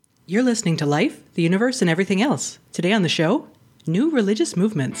You're listening to Life, the Universe, and Everything Else. Today on the show, new religious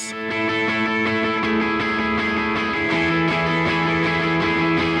movements.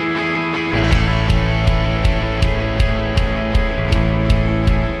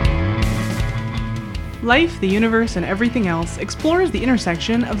 Life, the Universe, and Everything Else explores the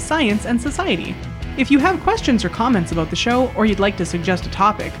intersection of science and society. If you have questions or comments about the show, or you'd like to suggest a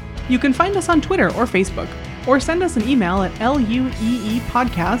topic, you can find us on Twitter or Facebook, or send us an email at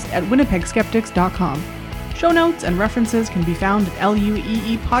lueepodcast@winnipegskeptics.com. Show notes and references can be found at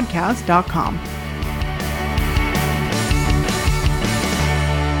lueepodcast.com.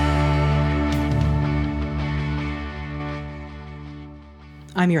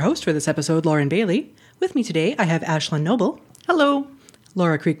 I'm your host for this episode, Lauren Bailey. With me today, I have Ashlyn Noble. Hello.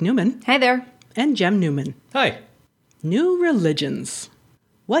 Laura Creek Newman. Hi there. And Jem Newman. Hi. New religions.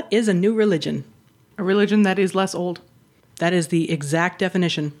 What is a new religion? A religion that is less old. That is the exact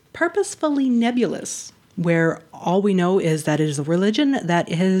definition. Purposefully nebulous, where all we know is that it is a religion that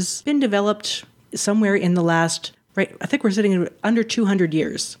has been developed somewhere in the last, I think we're sitting at under 200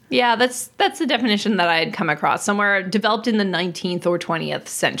 years. Yeah, that's the definition that I had come across. Somewhere developed in the 19th or 20th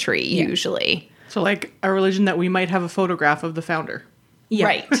century, usually. So like a religion that we might have a photograph of the founder. Yeah.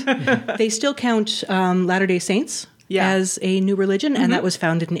 Right. They still count Latter-day Saints as a new religion, and that was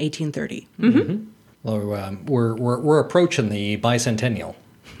founded in 1830. Mm-hmm. Well, we're approaching the bicentennial.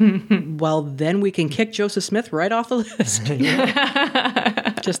 Well, then we can kick Joseph Smith right off the list.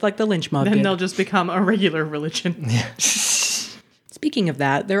 Just like the lynch mob Then did. they'll just become a regular religion. Speaking of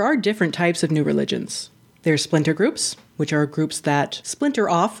that, there are different types of new religions. There's splinter groups, which are groups that splinter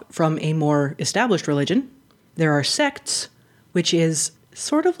off from a more established religion. There are sects, which is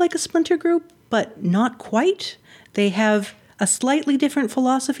sort of like a splinter group, but not quite. They have a slightly different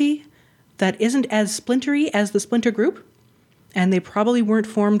philosophy that isn't as splintery as the splinter group. And they probably weren't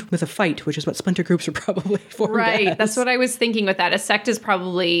formed with a fight, which is what splinter groups are probably formed Right. as. That's what I was thinking with that. A sect is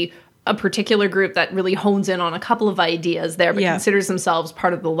probably a particular group that really hones in on a couple of ideas there, but considers themselves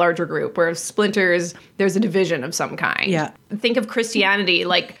part of the larger group, whereas splinters, there's a division of some kind. Yeah. Think of Christianity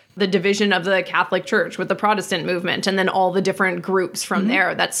like the division of the Catholic Church with the Protestant movement, and then all the different groups from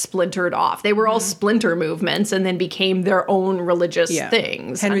there that splintered off. They were all splinter movements and then became their own religious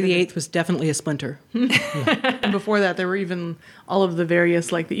things. Henry VIII was definitely a splinter. And before that, there were even all of the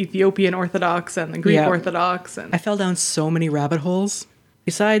various, like the Ethiopian Orthodox and the Greek Orthodox. And I fell down so many rabbit holes.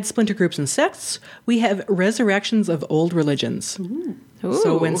 Besides splinter groups and sects, we have resurrections of old religions. Ooh.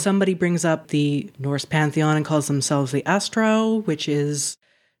 So when somebody brings up the Norse pantheon and calls themselves the Astro, which is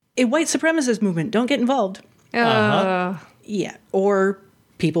a white supremacist movement, don't get involved. Yeah. Or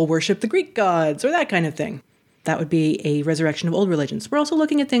people worship the Greek gods or that kind of thing. That would be a resurrection of old religions. We're also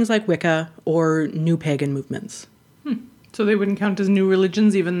looking at things like Wicca or new pagan movements. so they wouldn't count as new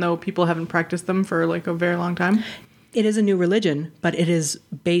religions, even though people haven't practiced them for like a very long time. It is a new religion, but it is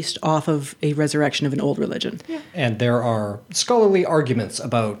based off of a resurrection of an old religion. Yeah. And there are scholarly arguments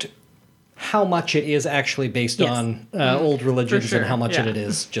about how much it is actually based on old religions and how much it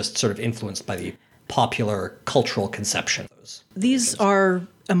is just sort of influenced by the popular cultural conception. These are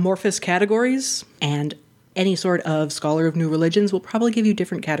amorphous categories, and any sort of scholar of new religions will probably give you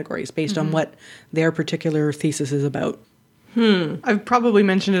different categories based on what their particular thesis is about. I've probably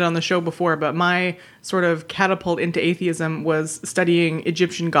mentioned it on the show before, but my sort of catapult into atheism was studying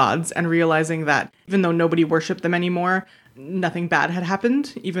Egyptian gods and realizing that even though nobody worshipped them anymore, nothing bad had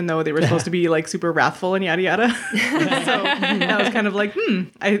happened, even though they were supposed to be like super wrathful and yada yada. So that was kind of like,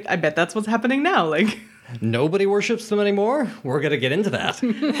 I bet that's what's happening now. Like, Nobody worships them anymore? We're going to get into that.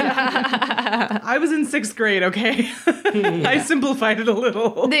 I was in 6th grade, okay? I simplified it a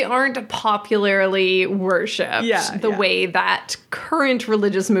little. They aren't popularly worshipped the way that current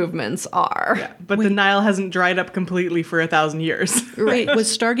religious movements are. Yeah, but the Nile hasn't dried up completely for 1,000 years. Wait,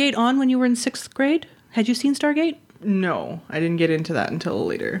 was Stargate on when you were in 6th grade? Had you seen Stargate? No, I didn't get into that until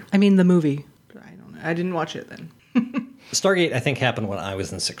later. I mean, the movie. I don't know. I didn't watch it then. Stargate, I think, happened when I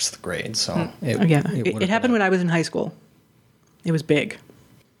was in 6th grade, so... It happened when I was in high school. It was big.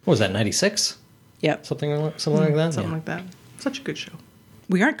 What was that, 96? Yep. Something like that? Something like that. Such a good show.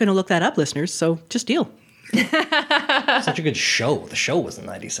 We aren't going to look that up, listeners, so just deal. Such a good show. The show was in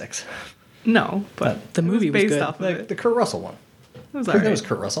 96. No, but the movie it was was based good. off of it. The Kurt Russell one. It was That was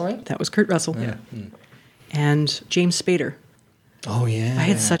Kurt Russell, right? That was Kurt Russell. Yeah. And James Spader. Oh, yeah. I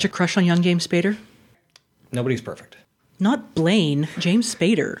had such a crush on young James Spader. Nobody's perfect. Not Blaine, James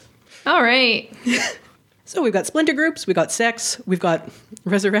Spader. All right. So we've got splinter groups, we've got sects, we've got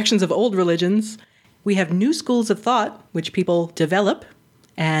resurrections of old religions. We have new schools of thought, which people develop,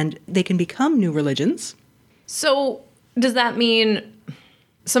 and they can become new religions. So does that mean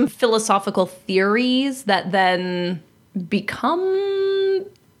some philosophical theories that then become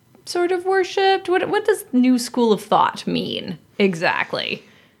sort of worshipped. What does new school of thought mean exactly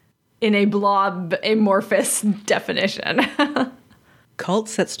in a blob amorphous definition?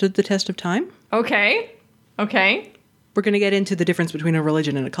 Cults that stood the test of time. Okay. We're going to get into the difference between a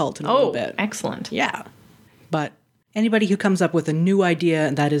religion and a cult in a little bit. Excellent. Yeah. But anybody who comes up with a new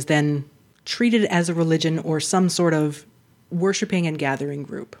idea that is then treated as a religion or some sort of worshipping and gathering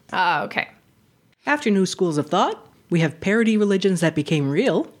group. Okay. After new schools of thought, we have parody religions that became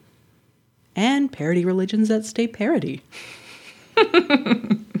real and parody religions that stay parody.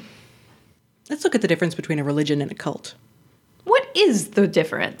 Let's look at the difference between a religion and a cult. What is the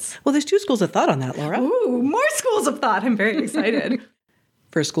difference? Well, there's two schools of thought on that, Laura. Ooh, more schools of thought. I'm very excited.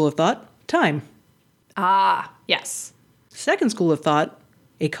 First school of thought, time. Yes. Second school of thought,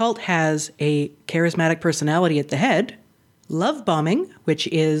 a cult has a charismatic personality at the head. Love bombing, which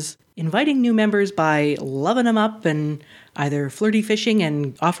is inviting new members by loving them up and either flirty fishing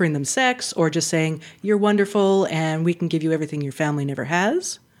and offering them sex or just saying, you're wonderful and we can give you everything your family never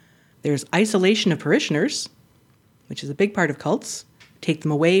has. There's isolation of parishioners, which is a big part of cults. Take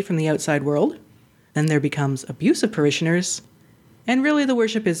them away from the outside world. Then there becomes abuse of parishioners. And really the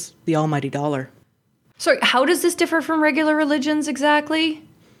worship is the almighty dollar. Sorry, how does this differ from regular religions exactly?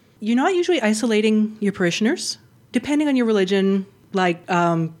 You're not usually isolating your parishioners. Depending on your religion, like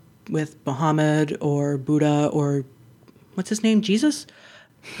with Muhammad or Buddha or, what's his name, Jesus?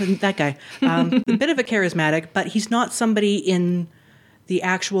 That guy. A bit of a charismatic, but he's not somebody in the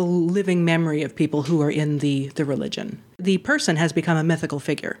actual living memory of people who are in the religion. The person has become a mythical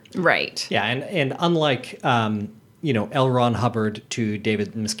figure. Right. Yeah, and unlike L. Ron Hubbard to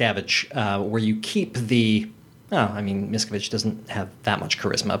David Miscavige, where you keep the Miscavige doesn't have that much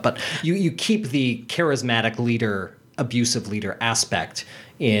charisma, but you keep the charismatic leader, abusive leader aspect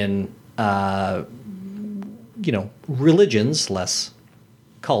in religions, less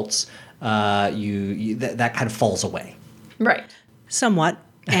cults. That kind of falls away. Right. Somewhat.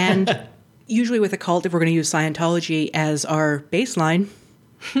 And usually with a cult, if we're going to use Scientology as our baseline,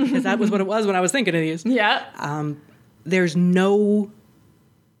 because that was what it was when I was thinking of these. Yeah. There's no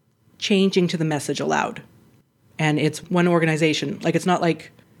changing to the message allowed. And it's one organization. Like, it's not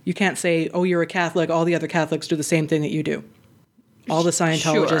like you can't say, oh, you're a Catholic, all the other Catholics do the same thing that you do. All the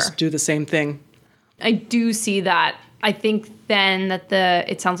Scientologists do the same thing. I do see that. I think then that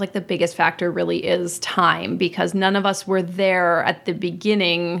it sounds like the biggest factor really is time, because none of us were there at the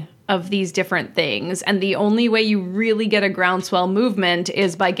beginning of these different things. And the only way you really get a groundswell movement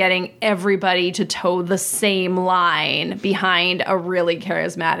is by getting everybody to toe the same line behind a really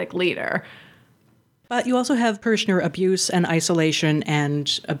charismatic leader. But you also have parishioner abuse and isolation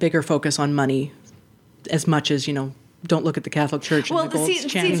and a bigger focus on money, as much as, don't look at the Catholic Church. Well, see,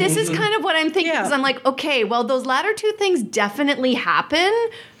 this is kind of what I'm thinking, because I'm like, okay, well, those latter two things definitely happen,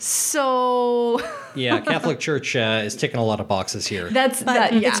 so... Yeah, Catholic Church is ticking a lot of boxes here.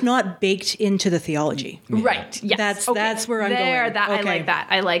 It's not baked into the theology. Yeah. Right, yes. That's where I'm going.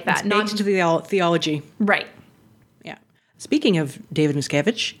 I like that. It's baked into the theology. Right. Yeah. Speaking of David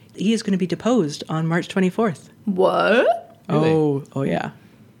Miscavige, he is going to be deposed on March 24th. What? Really? Oh, yeah.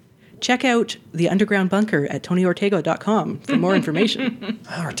 Check out the underground bunker at TonyOrtega.com for more information.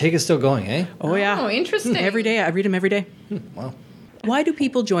 Ortega's still going, eh? Oh, yeah. Oh, interesting. Every day. I read him every day. Wow. Why do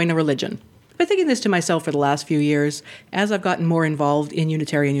people join a religion? I've been thinking this to myself for the last few years as I've gotten more involved in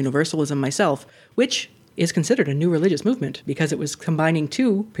Unitarian Universalism myself, which is considered a new religious movement because it was combining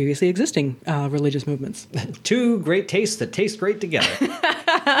two previously existing religious movements. Two great tastes that taste great together.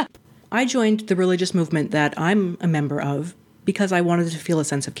 I joined the religious movement that I'm a member of because I wanted to feel a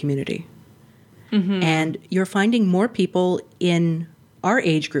sense of community. Mm-hmm. And you're finding more people in our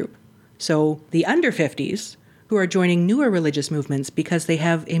age group, so the under 50s, who are joining newer religious movements because they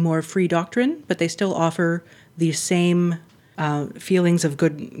have a more free doctrine, but they still offer the same feelings of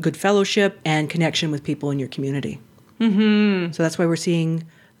good fellowship and connection with people in your community. Mm-hmm. So that's why we're seeing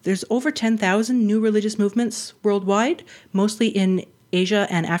there's over 10,000 new religious movements worldwide, mostly in Asia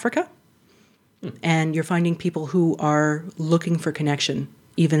and Africa. And you're finding people who are looking for connection,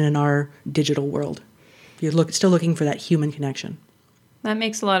 even in our digital world. You're still looking for that human connection. That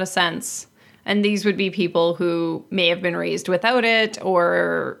makes a lot of sense. And these would be people who may have been raised without it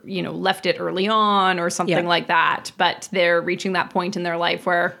or, left it early on or something like that. But they're reaching that point in their life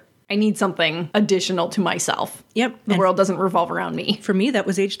where I need something additional to myself. Yep. The world doesn't revolve around me. For me, that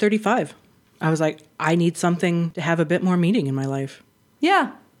was age 35. I was like, I need something to have a bit more meaning in my life.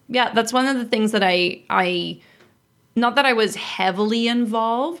 Yeah. Yeah, that's one of the things that I Not that I was heavily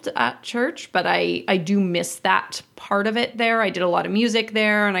involved at church, but I do miss that part of it there. I did a lot of music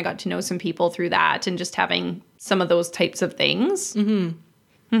there, and I got to know some people through that, and just having some of those types of things.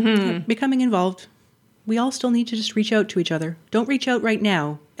 Becoming involved. We all still need to just reach out to each other. Don't reach out right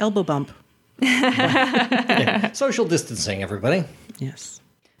now. Elbow bump. Yeah. Social distancing, everybody. Yes.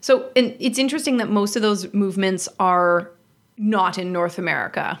 So and it's interesting that most of those movements are not in North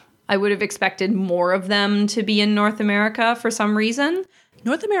America. I would have expected more of them to be in North America for some reason.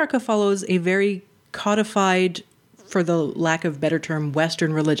 North America follows a very codified, for the lack of better term,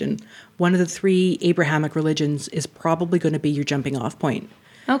 Western religion. One of the 3 Abrahamic religions is probably going to be your jumping off point.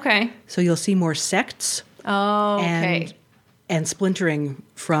 Okay. So you'll see more sects Oh, okay. and splintering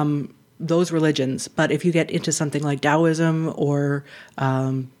from those religions. But if you get into something like Taoism or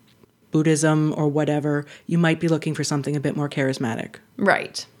Buddhism or whatever, you might be looking for something a bit more charismatic.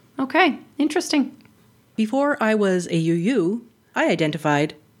 Right. Okay. Interesting. Before I was a UU, I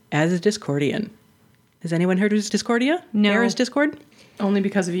identified as a Discordian. Has anyone heard of Discordia? No. Eris Discord? Only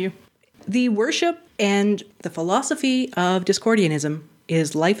because of you. The worship and the philosophy of Discordianism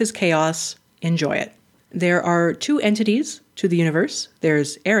is life is chaos, enjoy it. There are 2 entities to the universe.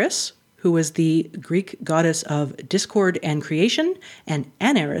 There's Eris, who was the Greek goddess of discord and creation, and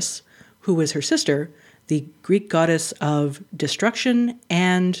Aneris, who was her sister, the Greek goddess of destruction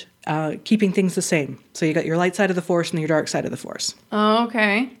and keeping things the same. So you got your light side of the Force and your dark side of the Force. Oh,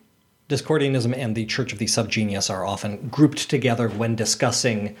 okay. Discordianism and the Church of the Subgenius are often grouped together when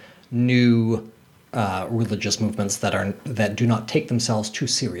discussing new religious movements that do not take themselves too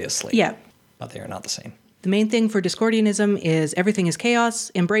seriously. Yeah. But they are not the same. The main thing for Discordianism is everything is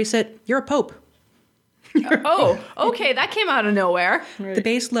chaos, embrace it, you're a pope. Oh, okay. That came out of nowhere. Right. The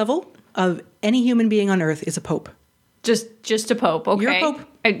base level of any human being on earth is a pope. Just a pope. Okay. You're a pope.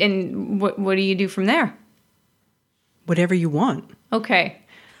 And what do you do from there? Whatever you want. Okay.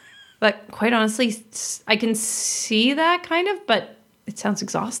 But quite honestly, I can see that kind of, but it sounds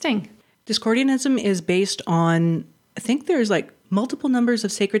exhausting. Discordianism is based on, I think there's like multiple numbers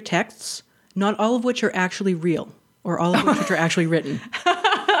of sacred texts, not all of which are actually real, or all of which are actually written.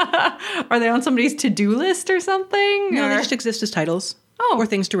 Are they on somebody's to-do list or something? No, or? they just exist as titles Oh. or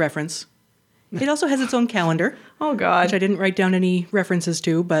things to reference. It also has its own calendar, Oh, which God. I didn't write down any references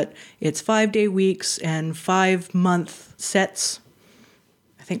to, but it's 5-day weeks and 5-month sets.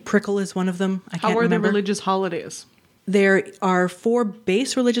 I think Prickle is one of them. I can't How are remember. the religious holidays? There are 4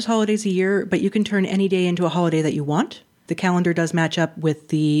 base religious holidays a year, but you can turn any day into a holiday that you want. The calendar does match up with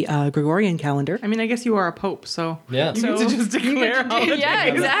the Gregorian calendar. I mean, I guess you are a pope, so Yeah. you get to just declare holidays. Yeah,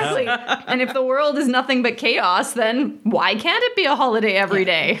 exactly. And if the world is nothing but chaos, then why can't it be a holiday every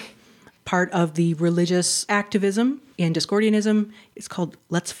day? Part of the religious activism in Discordianism is called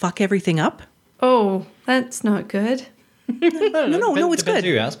Let's Fuck Everything Up. Oh, that's not good. No, it's Depends good.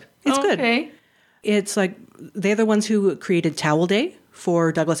 who you ask. It's good. Okay. It's like they're the ones who created Towel Day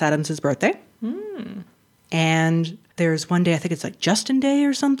for Douglas Adams' birthday. And there's one day, I think it's like Justin Day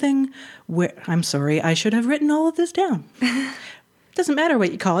or something, where, I'm sorry, I should have written all of this down. Doesn't matter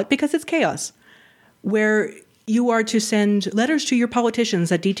what you call it because it's chaos. Where you are to send letters to your politicians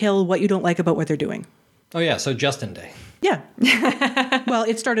that detail what you don't like about what they're doing. Oh, yeah, so Justin Day. Yeah. Well,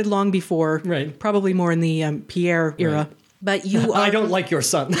 it started long before, Right. probably more in the Pierre era. Right. But you are, I don't like your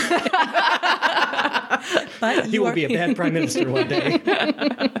son. but He you will are, be a bad prime minister one day.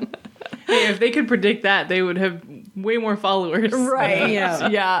 Hey, if they could predict that, they would have way more followers. Right. Yeah.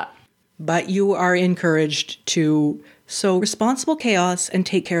 Yeah. But you are encouraged to sow responsible chaos and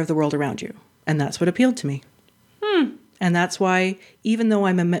take care of the world around you. And that's what appealed to me. And that's why, even though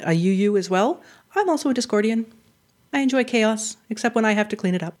I'm a UU as well, I'm also a Discordian. I enjoy chaos, except when I have to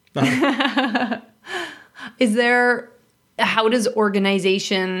clean it up. Is there, how does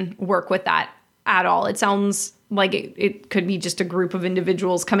organization work with that at all? It sounds like it could be just a group of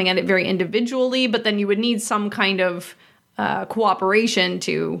individuals coming at it very individually, but then you would need some kind of cooperation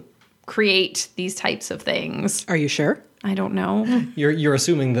to create these types of things. Are you sure? I don't know. You're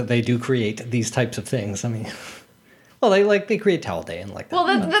assuming that they do create these types of things. I mean, well, they create Towel Day and like that. Well,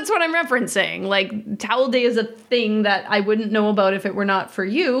 that's what I'm referencing. Like, Towel Day is a thing that I wouldn't know about if it were not for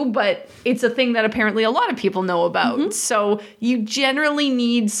you, but it's a thing that apparently a lot of people know about. So you generally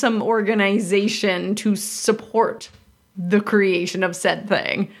need some organization to support the creation of said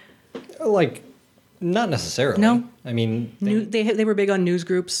thing. Like, not necessarily. No. I mean, They were big on news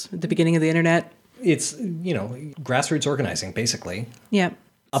groups at the beginning of the internet. it's, grassroots organizing, basically. Yeah.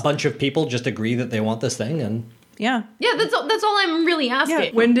 A bunch of people just agree that they want this thing, and Yeah. Yeah, that's all I'm really asking.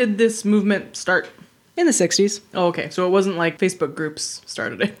 Yeah, When did this movement start? In the 60s. Oh, okay, so it wasn't like Facebook groups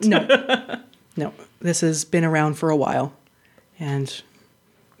started it. No. No. this has been around for a while. And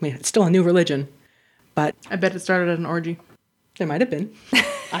I mean, it's still a new religion, but I bet it started at an orgy. there might have been.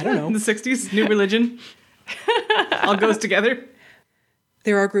 I don't In the know. 60s, new religion. All goes together.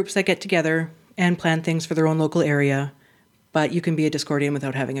 There are groups that get together and plan things for their own local area, but you can be a Discordian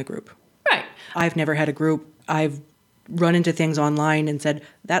without having a group. Right. I've never had a group. I've run into things online and said,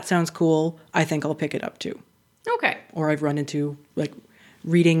 that sounds cool. I think I'll pick it up too. Okay. Or I've run into like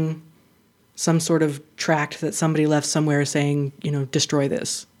reading some sort of tract that somebody left somewhere saying, destroy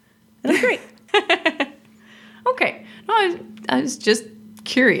this. And that's great. Okay. No, I was just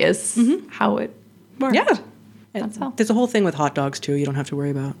curious how it works. Yeah. That's all. There's a whole thing with hot dogs too. You don't have to worry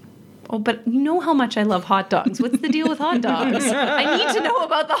about. Oh, but you know how much I love hot dogs. What's the deal with hot dogs? I need to know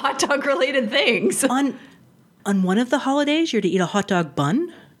about the hot dog related things. On one of the holidays, you're to eat a hot dog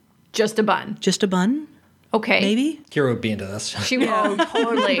bun. Just a bun. Just a bun, Okay. maybe. Kira would be into this. She will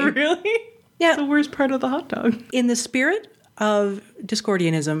totally. Really? Yeah. The worst part of the hot dog. In the spirit of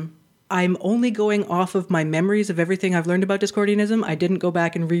Discordianism, I'm only going off of my memories of everything I've learned about Discordianism. I didn't go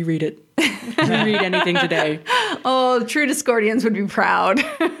back and reread anything today. Oh, true Discordians would be proud.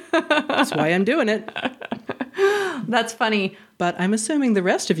 That's why I'm doing it. That's funny. But I'm assuming the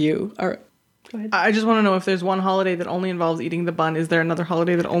rest of you are. Go ahead. I just want to know if there's one holiday that only involves eating the bun. Is there another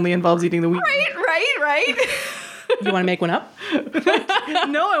holiday that only involves eating the wheat? Right. You want to make one up?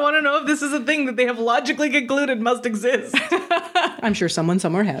 No, I want to know if this is a thing that they have logically concluded must exist. I'm sure someone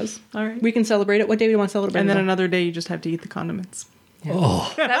somewhere has. All right. We can celebrate it. What day do you want to celebrate And it then on? another day you just have to eat the condiments.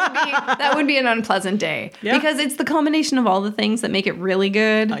 That would be an unpleasant day. Yeah. Because it's the combination of all the things that make it really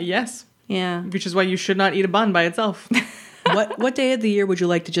good. Yes. Yeah. Which is why you should not eat a bun by itself. What day of the year would you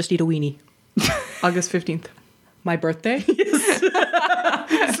like to just eat a weenie? August 15th. My birthday?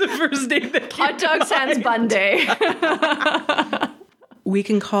 It's the first day that Hot dog sans bun day. We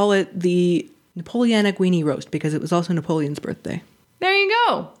can call it the Napoleonic weenie roast because it was also Napoleon's birthday. There you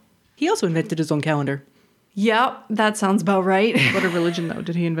go. He also invented his own calendar. Yep, that sounds about right. What a religion, though.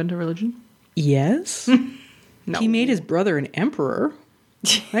 Did he invent a religion? Yes. No. He made his brother an emperor.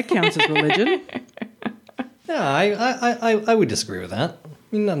 That counts as religion. Yeah, I would disagree with that. I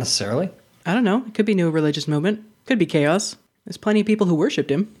mean, not necessarily. I don't know. It could be new religious movement. Could be chaos. There's plenty of people who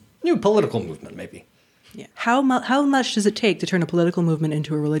worshipped him. New political movement, maybe. Yeah. How much does it take to turn a political movement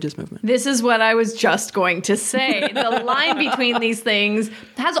into a religious movement? This is what I was just going to say. The line between these things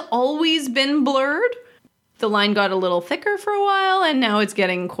has always been blurred. The line got a little thicker for a while, and now it's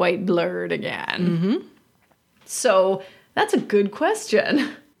getting quite blurred again. Mm-hmm. So that's a good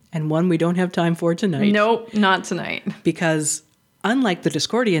question. And one we don't have time for tonight. Nope, not tonight. Because unlike the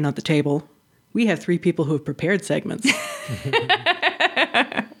Discordian at the table, we have 3 people who have prepared segments.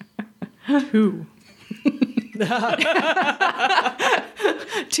 Who?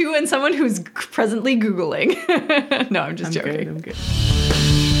 2 and someone who's presently Googling. No, I'm just joking. I'm good.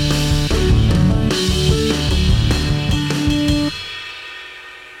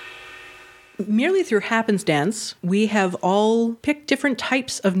 Merely through happenstance, we have all picked different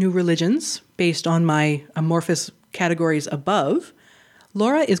types of new religions based on my amorphous categories above.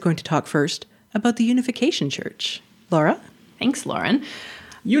 Laura is going to talk first about the Unification Church. Laura? Thanks, Lauren.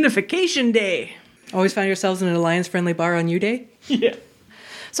 Unification Day. Always find yourselves in an alliance-friendly bar on U-Day? Yeah.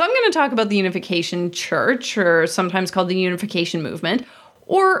 So I'm going to talk about the Unification Church, or sometimes called the Unification Movement,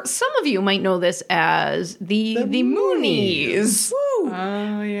 or some of you might know this as the Moonies.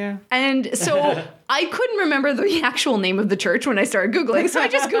 Oh, yeah. And so I couldn't remember the actual name of the church when I started Googling, so I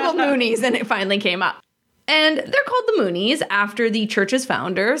just Googled Moonies and it finally came up. And they're called the Moonies after the church's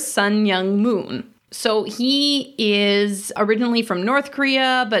founder, Sun Myung Moon. So he is originally from North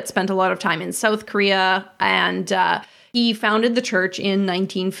Korea, but spent a lot of time in South Korea. And he founded the church in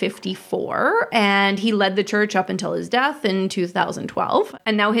 1954, and he led the church up until his death in 2012.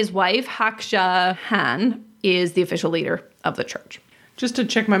 And now his wife, Haksha Han, is the official leader of the church. Just to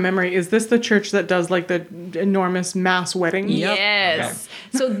check my memory, is this the church that does like the enormous mass weddings? Yes.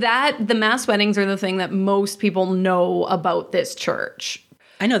 Okay. So the mass weddings are the thing that most people know about this church.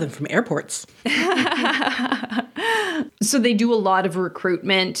 I know them from airports. So they do a lot of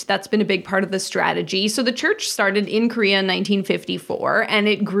recruitment. That's been a big part of the strategy. So the church started in Korea in 1954, and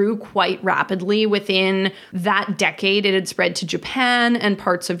it grew quite rapidly. Within that decade, it had spread to Japan and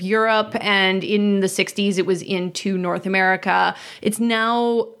parts of Europe. And in the 60s, it was into North America. It's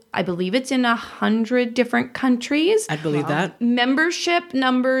now, I believe it's in 100 different countries. I'd believe that. Membership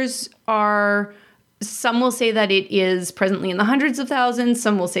numbers are... Some will say that it is presently in the hundreds of thousands.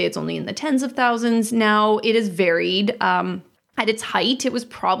 Some will say it's only in the tens of thousands. Now, it is varied. At its height, it was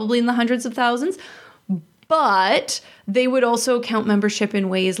probably in the hundreds of thousands. But they would also count membership in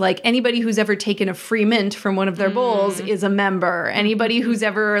ways like anybody who's ever taken a free mint from one of their bowls is a member. Anybody who's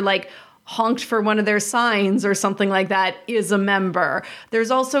ever like honked for one of their signs or something like that is a member.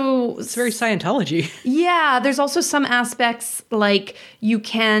 There's also... It's very Scientology. Yeah, there's also some aspects like you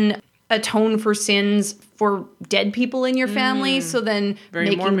can atone for sins for dead people in your family. So then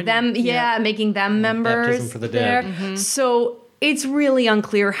Very making them, making them members. Baptism for the dead. there. So it's really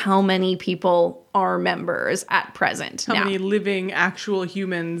unclear how many people are members at present. How now, many living, actual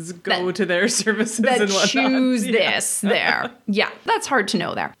humans go to their services and that whatnot? choose this there. Yeah, that's hard to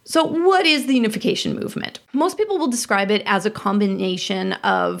know there. So what is the unification movement? Most people will describe it as a combination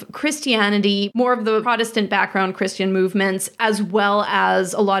of Christianity, more of the Protestant background Christian movements, as well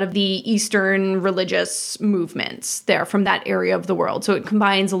as a lot of the Eastern religious movements there from that area of the world. So it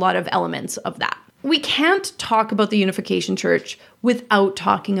combines a lot of elements of that. We can't talk about the Unification Church without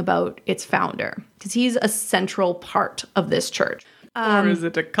talking about its founder, because he's a central part of this church. Or is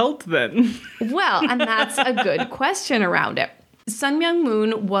it a cult then? Well, and that's a good question around it. Sun Myung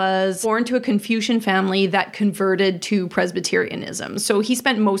Moon was born to a Confucian family that converted to Presbyterianism. So he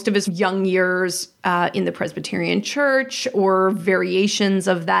spent most of his young years in the Presbyterian Church or variations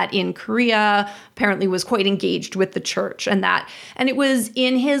of that in Korea. Apparently was quite engaged with the church and that. And it was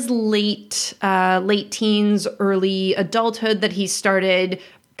in his late teens, early adulthood that he started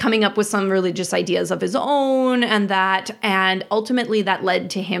coming up with some religious ideas of his own and ultimately that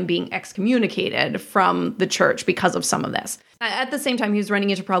led to him being excommunicated from the church because of some of this. At the same time, he was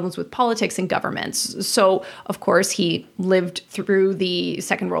running into problems with politics and governments. So, of course, he lived through the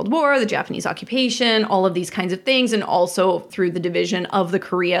Second World War, the Japanese occupation, all of these kinds of things, and also through the division of the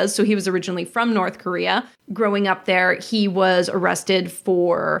Koreas. So he was originally from North Korea. Growing up there, he was arrested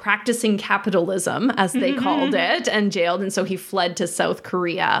for practicing capitalism, as they called it, and jailed. And so he fled to South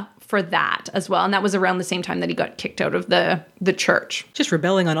Korea for that as well. And that was around the same time that he got kicked out of the church. Just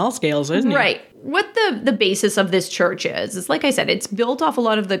rebelling on all scales, isn't he? Right. What the basis of this church is like I said, it's built off a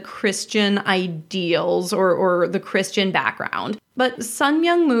lot of the Christian ideals or the Christian background. But Sun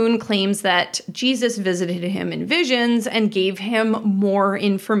Myung Moon claims that Jesus visited him in visions and gave him more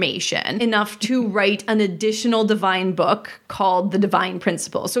information, enough to write an additional divine book called The Divine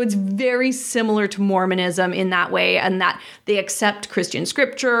Principle. So it's very similar to Mormonism in that way, and that they accept Christian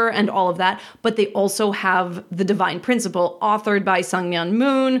scripture and all of that, but they also have The Divine Principle authored by Sun Myung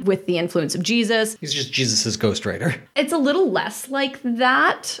Moon with the influence of Jesus. He's just Jesus's ghostwriter. It's a little less like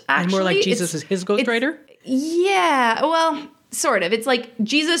that, actually. And more like Jesus is his ghostwriter? Yeah, well, sort of. It's like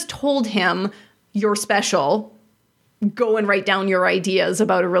Jesus told him, "You're special. Go and write down your ideas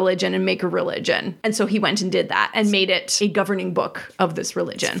about a religion and make a religion." And so he went and did that and made it a governing book of this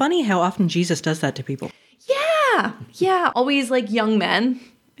religion. It's funny how often Jesus does that to people. Yeah. Always like young men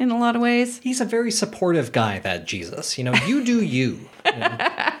in a lot of ways. He's a very supportive guy, that Jesus. You know, you do you.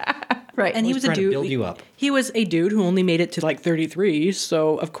 Right. And he was a trying to dude. build you up. He was a dude who only made it to like 33,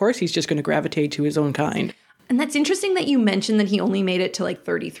 so of course he's just going to gravitate to his own kind. And that's interesting that you mentioned that he only made it to like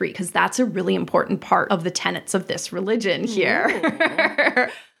 33, because that's a really important part of the tenets of this religion here.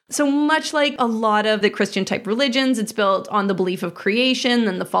 So much like a lot of the Christian type religions, it's built on the belief of creation,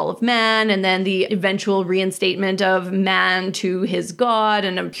 then the fall of man, and then the eventual reinstatement of man to his God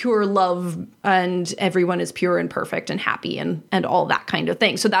and a pure love, and everyone is pure and perfect and happy and all that kind of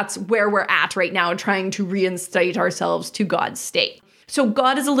thing. So that's where we're at right now, trying to reinstate ourselves to God's state. So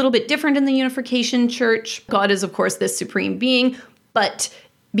God is a little bit different in the Unification Church. God is, of course, this supreme being, but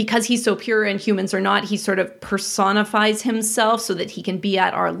because he's so pure and humans are not, he sort of personifies himself so that he can be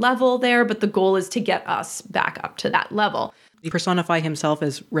at our level there. But the goal is to get us back up to that level. He personify himself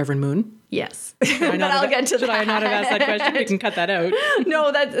as Reverend Moon. Yes. But I'll get to that. Should I not have asked that question? We can cut that out.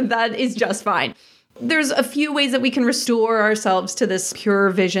 No, that is just fine. There's a few ways that we can restore ourselves to this pure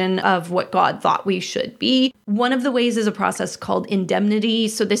vision of what God thought we should be. One of the ways is a process called indemnity.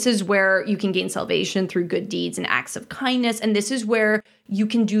 So this is where you can gain salvation through good deeds and acts of kindness. And this is where you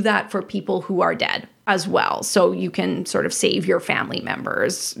can do that for people who are dead as well. So you can sort of save your family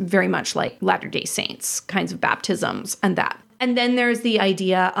members, very much like Latter-day Saints kinds of baptisms and that. And then there's the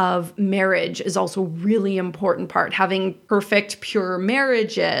idea of marriage is also a really important part. Having perfect, pure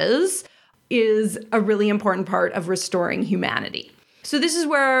marriages is a really important part of restoring humanity. So this is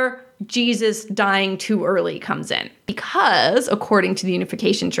where Jesus dying too early comes in. Because, according to the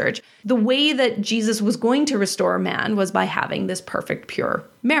Unification Church, the way that Jesus was going to restore man was by having this perfect, pure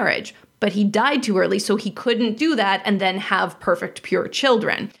marriage. But he died too early, so he couldn't do that and then have perfect, pure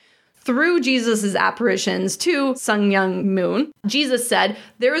children. Through Jesus' apparitions to Sun Myung Moon, Jesus said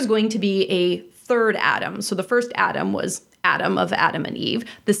there is going to be a third Adam. So the first Adam was Adam of Adam and Eve.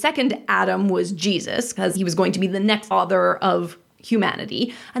 The second Adam was Jesus, because he was going to be the next father of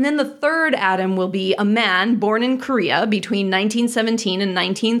humanity. And then the third Adam will be a man born in Korea between 1917 and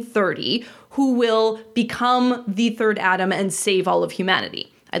 1930 who will become the third Adam and save all of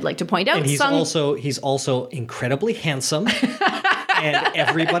humanity. I'd like to point out, and he's also incredibly handsome, and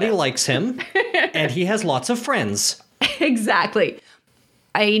everybody likes him, and he has lots of friends. Exactly.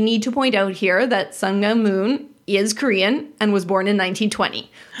 I need to point out here that Sun Myung-moon is Korean and was born in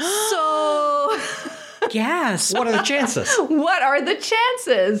 1920. So, Yes. What are the chances? what are the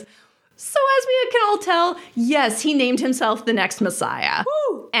chances? So, as we can all tell, yes, he named himself the next Messiah.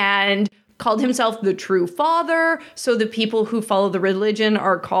 Woo! And called himself the true father. So the people who follow the religion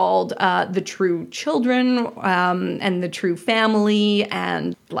are called the true children and the true family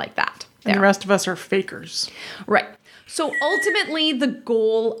and like that. And the rest of us are fakers. Right. So ultimately, the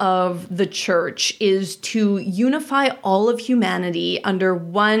goal of the church is to unify all of humanity under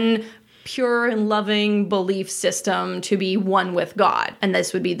one pure and loving belief system to be one with God. And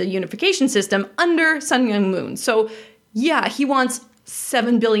this would be the unification system under Sun Myung-moon. So yeah, he wants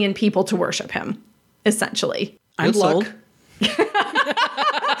 7 billion people to worship him, essentially. I'm sold. Radically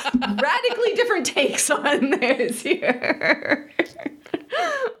different takes on this here.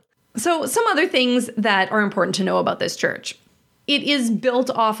 So some other things that are important to know about this church. It is built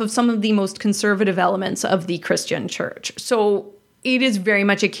off of some of the most conservative elements of the Christian church. So it is very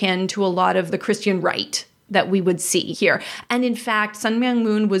much akin to a lot of the Christian right that we would see here. And in fact, Sun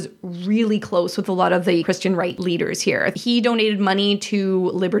Myung-moon was really close with a lot of the Christian right leaders here. He donated money to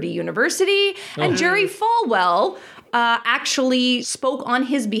Liberty University, and Jerry Falwell actually spoke on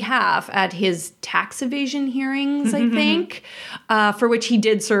his behalf at his tax evasion hearings, I think, for which he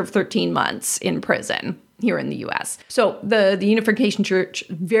did serve 13 months in prison here in the U.S. So the Unification Church,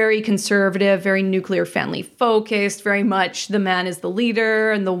 very conservative, very nuclear family focused, very much the man is the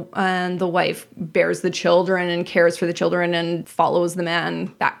leader and the wife bears the children and cares for the children and follows the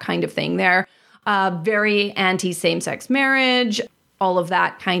man, that kind of thing there. Very anti same-sex marriage, all of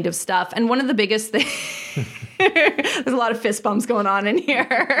that kind of stuff. And one of the biggest things, there's a lot of fist bumps going on in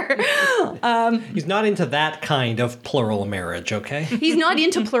here. He's not into that kind of plural marriage, okay? He's not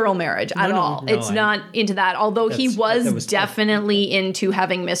into plural marriage at all. No, it's not into that, although he was definitely into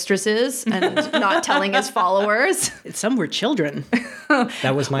having mistresses and not telling his followers. Some were children.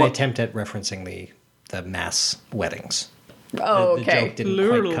 That was my attempt at referencing the mass weddings. Oh, The okay. joke didn't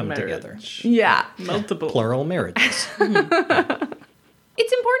Plural quite come marriage. together. Yeah. Multiple. Plural marriages.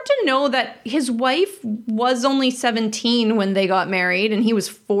 It's important to know that his wife was only 17 when they got married, and he was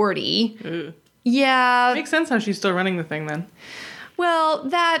 40. Ugh. Yeah. Makes sense how she's still running the thing then. Well,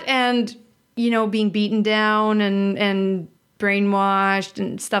 that and, being beaten down and brainwashed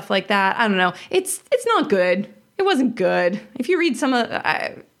and stuff like that. I don't know. It's not good. It wasn't good. If you read some of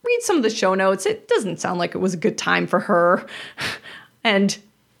the show notes, it doesn't sound like it was a good time for her and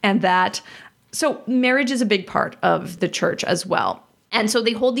that. So marriage is a big part of the church as well. And so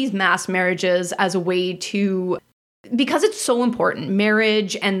they hold these mass marriages as a way to, because it's so important,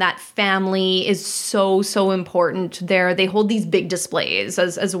 marriage and that family is so, so important there. They hold these big displays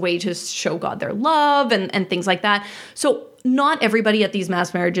as a way to show God their love and things like that. So not everybody at these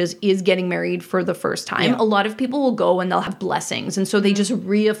mass marriages is getting married for the first time. Yeah. A lot of people will go and they'll have blessings. And so they just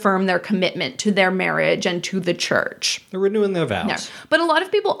reaffirm their commitment to their marriage and to the church. They're renewing their vows. Yeah. But a lot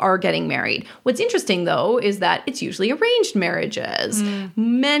of people are getting married. What's interesting, though, is that it's usually arranged marriages.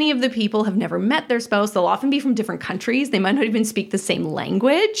 Many of the people have never met their spouse. They'll often be from different countries. They might not even speak the same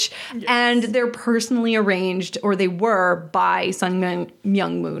language. Yes. And they're personally arranged, or they were, by Sun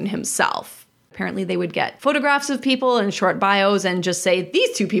Myung-moon himself. Apparently, they would get photographs of people and short bios and just say,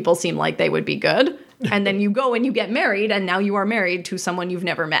 these two people seem like they would be good. And then you go and you get married, and now you are married to someone you've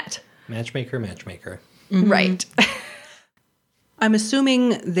never met. Matchmaker. Mm-hmm. Right. I'm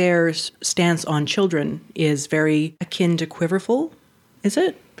assuming their stance on children is very akin to Quiverful, is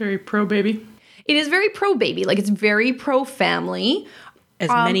it? Very pro-baby. It is very pro-baby. Like, it's very pro-family. As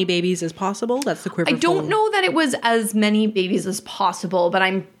many babies as possible? That's the Quiverful. I don't know that it was as many babies as possible, but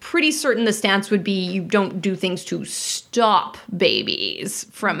I'm pretty certain the stance would be you don't do things to stop babies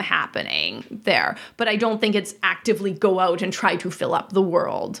from happening there. But I don't think it's actively go out and try to fill up the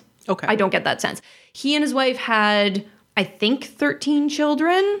world. Okay. I don't get that sense. He and his wife had, I think, 13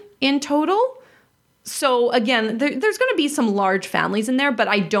 children in total. So again, there's going to be some large families in there, but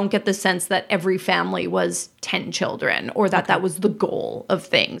I don't get the sense that every family was 10 children or that that was the goal of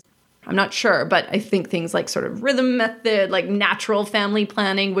things. I'm not sure, but I think things like sort of rhythm method, like natural family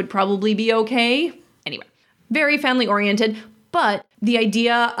planning would probably be okay. Anyway, very family oriented. But the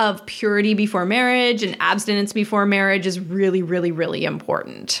idea of purity before marriage and abstinence before marriage is really, really, really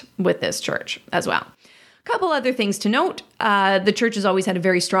important with this church as well. A couple other things to note. The church has always had a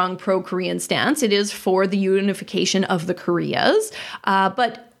very strong pro-Korean stance. It is for the unification of the Koreas.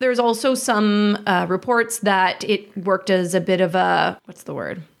 But there's also some reports that it worked as a bit of a, what's the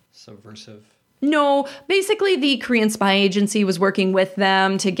word? Subversive. No, basically the Korean spy agency was working with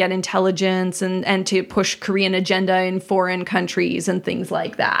them to get intelligence and to push Korean agenda in foreign countries and things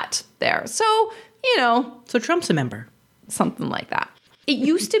like that there. So, So Trump's a member. Something like that. It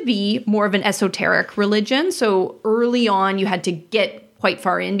used to be more of an esoteric religion. So early on, you had to get quite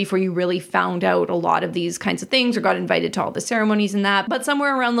far in before you really found out a lot of these kinds of things or got invited to all the ceremonies and that. But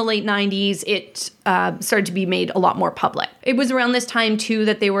somewhere around the late 90s, it started to be made a lot more public. It was around this time, too,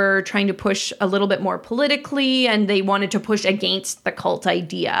 that they were trying to push a little bit more politically, and they wanted to push against the cult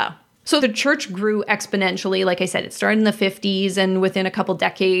idea. So the church grew exponentially. Like I said, it started in the 50s, and within a couple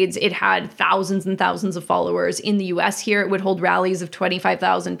decades, it had thousands and thousands of followers. In the US here, it would hold rallies of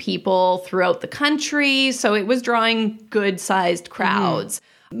 25,000 people throughout the country. So it was drawing good-sized crowds.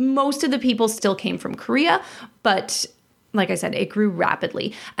 Most of the people still came from Korea, but like I said, it grew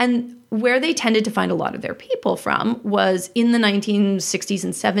rapidly. And where they tended to find a lot of their people from was in the 1960s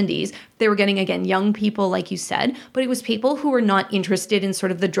and 70s. They were getting, again, young people, like you said, but it was people who were not interested in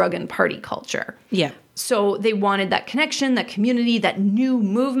sort of the drug and party culture. Yeah. So they wanted that connection, that community, that new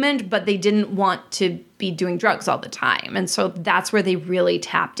movement, but they didn't want to be doing drugs all the time. And so that's where they really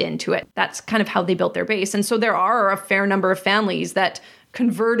tapped into it. That's kind of how they built their base. And so there are a fair number of families that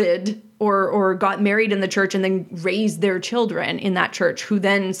converted or got married in the church and then raised their children in that church, who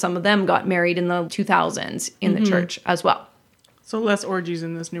then some of them got married in the 2000s in the church as well. So less orgies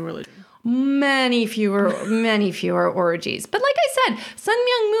in this new religion. Many fewer orgies. But like I said, Sun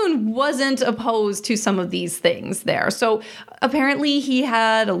Myung Moon wasn't opposed to some of these things there. So apparently he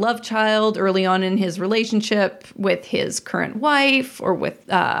had a love child early on in his relationship with his current wife, or with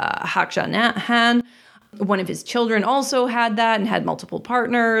Hak Ja Han. One of his children also had that and had multiple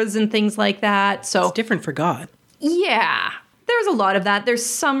partners and things like that. So It's different for God. yeah, there's a lot of that. There's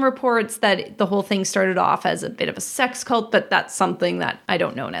some reports that the whole thing started off as a bit of a sex cult, but that's something that I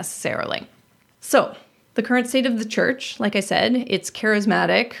don't know necessarily. So the current state of the church, like I said, its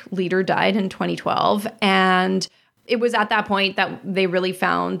charismatic leader died in 2012, and it was at that point that they really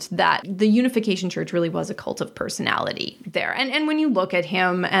found that the Unification Church really was a cult of personality there. And when you look at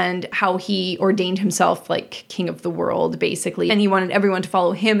him and how he ordained himself like king of the world, basically, and he wanted everyone to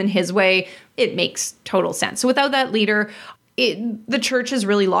follow him in his way, it makes total sense. So without that leader, the church has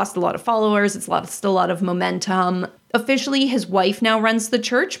really lost a lot of followers. It's lost a lot of momentum. Officially, his wife now runs the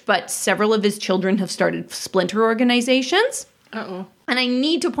church, but several of his children have started splinter organizations. Uh-oh. And I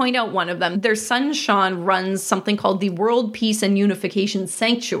need to point out one of them. Their son, Sean, runs something called the World Peace and Unification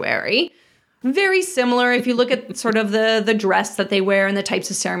Sanctuary. Very similar. If you look at sort of the dress that they wear and the types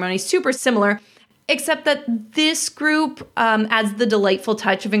of ceremonies, super similar. Except that this group adds the delightful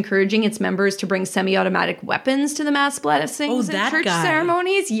touch of encouraging its members to bring semi-automatic weapons to the mass blessings and church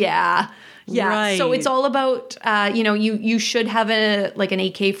ceremonies. Yeah. Yeah. Right. So it's all about, you should have an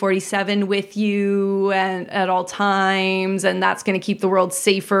AK-47 with you and at all times, and that's going to keep the world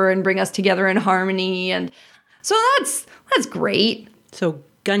safer and bring us together in harmony. And so that's great. So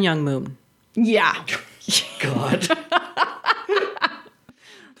Gun Young Moon. Yeah. God.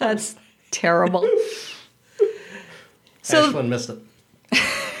 That's terrible. So Ashlyn missed it.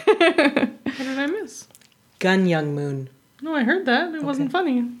 What did I miss? Gun Young Moon. No, I heard that. It wasn't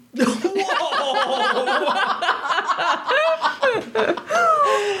funny.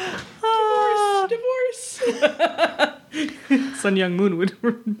 Divorce. Sun Young Moon would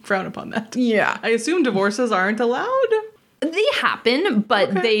frown upon that. Yeah. I assume divorces aren't allowed. They happen,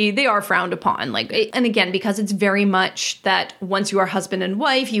 but they are frowned upon. And again, because it's very much that once you are husband and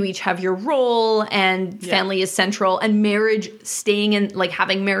wife, you each have your role, and family is central, and marriage, staying in,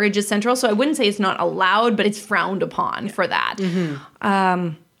 having marriage is central. So I wouldn't say it's not allowed, but it's frowned upon for that. Mm-hmm.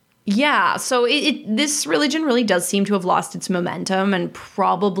 So this religion really does seem to have lost its momentum and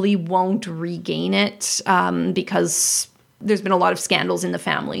probably won't regain it because there's been a lot of scandals in the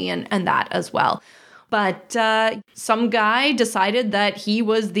family and that as well. But some guy decided that he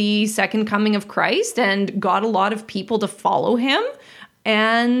was the second coming of Christ and got a lot of people to follow him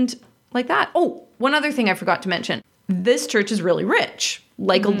and like that. Oh, one other thing I forgot to mention. This church is really rich.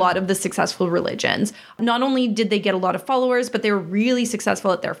 like a lot of the successful religions. Not only did they get a lot of followers, but they were really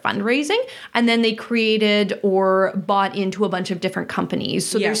successful at their fundraising. And then they created or bought into a bunch of different companies.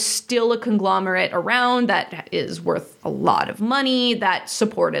 So there's still a conglomerate around that is worth a lot of money that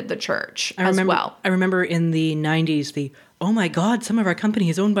supported the church as well. I remember in the 90s, oh my God, some of our company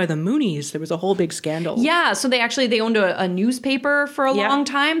is owned by the Moonies. There was a whole big scandal. Yeah, so they owned a newspaper for a long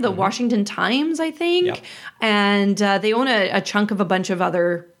time, the Washington Times, I think. Yep. And they own a chunk of a bunch of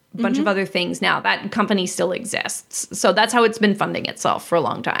other things now. That company still exists. So that's how it's been funding itself for a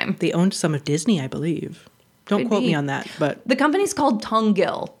long time. They owned some of Disney, I believe. Don't quote me on that, but... The company's called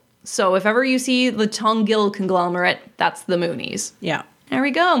Tongil. So if ever you see the Tongil conglomerate, that's the Moonies. Yeah. There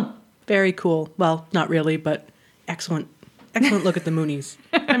we go. Very cool. Well, not really, but excellent. Excellent look at the Moonies.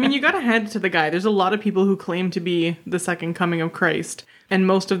 I mean, you gotta hand it to the guy. There's a lot of people who claim to be the second coming of Christ, and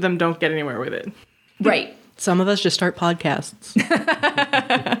most of them don't get anywhere with it. Right. Some of us just start podcasts.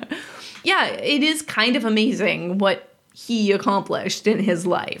 Yeah, it is kind of amazing what he accomplished in his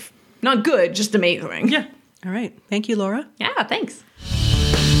life. Not good, just amazing. Yeah. All right. Thank you, Laura. Yeah, thanks.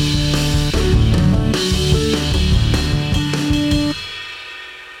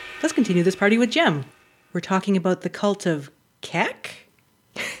 Let's continue this party with Jem. We're talking about the cult of Kek?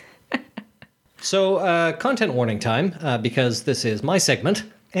 So, content warning time, because this is my segment,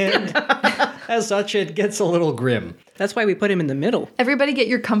 and as such, it gets a little grim. That's why we put him in the middle. Everybody get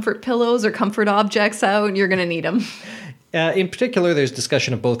your comfort pillows or comfort objects out, and you're going to need them. In particular, there's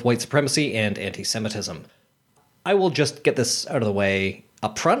discussion of both white supremacy and anti-Semitism. I will just get this out of the way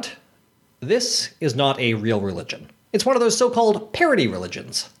up front. This is not a real religion. It's one of those so-called parody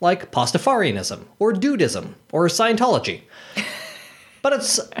religions, like Pastafarianism, or Dudism, or Scientology. But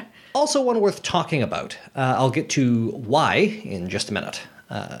it's also one worth talking about. I'll get to why in just a minute,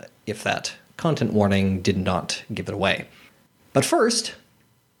 if that content warning did not give it away. But first,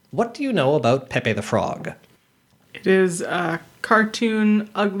 what do you know about Pepe the Frog? It is a cartoon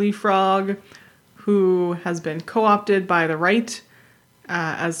ugly frog who has been co-opted by the right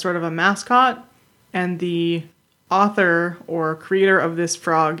as sort of a mascot, and the author or creator of this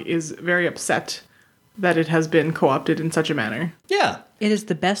frog is very upset that it has been co-opted in such a manner. Yeah. It is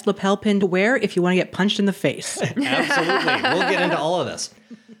the best lapel pin to wear if you want to get punched in the face. Absolutely. We'll get into all of this.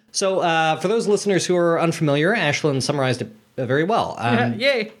 So, for those listeners who are unfamiliar, Ashlyn summarized it very well.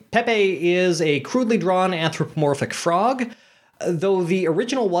 Yay! Pepe is a crudely drawn anthropomorphic frog. Though the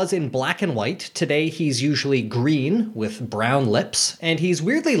original was in black and white, today he's usually green with brown lips, and he's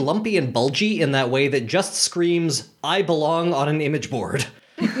weirdly lumpy and bulgy in that way that just screams, "I belong on an image board."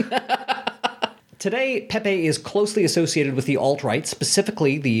 Today, Pepe is closely associated with the alt-right,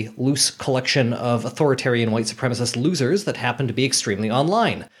 specifically the loose collection of authoritarian white supremacist losers that happen to be extremely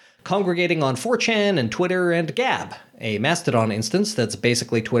online, congregating on 4chan and Twitter and Gab, a Mastodon instance that's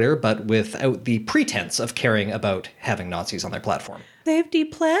basically Twitter but without the pretense of caring about having Nazis on their platform. They've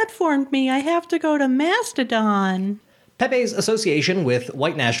deplatformed me. I have to go to Mastodon. Pepe's association with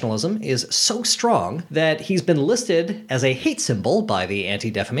white nationalism is so strong that he's been listed as a hate symbol by the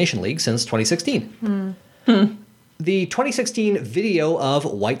Anti-Defamation League since 2016. The 2016 video of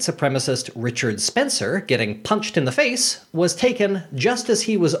white supremacist Richard Spencer getting punched in the face was taken just as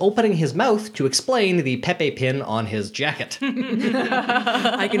he was opening his mouth to explain the Pepe pin on his jacket.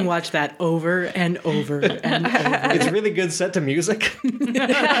 I can watch that over and over and over. It's really good set to music.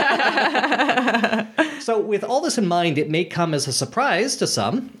 So with all this in mind, it may come as a surprise to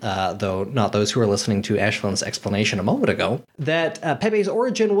some, though not those who are listening to Ashlyn's explanation a moment ago, that Pepe's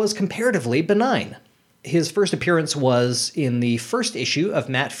origin was comparatively benign. His first appearance was in the first issue of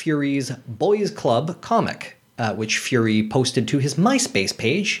Matt Fury's Boys Club comic, which Fury posted to his MySpace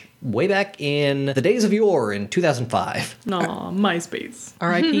page way back in the days of yore in 2005. Aw, MySpace.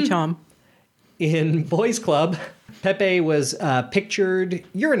 R.I.P. Tom. In Boys Club, Pepe was pictured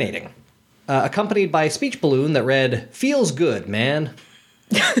urinating, accompanied by a speech balloon that read, "Feels good, man."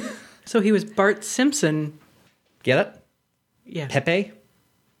 So he was Bart Simpson. Get it? Yeah. Pepe?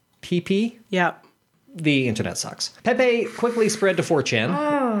 PP? Yeah. The internet sucks. Pepe quickly spread to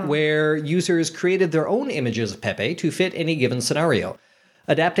 4chan, where users created their own images of Pepe to fit any given scenario,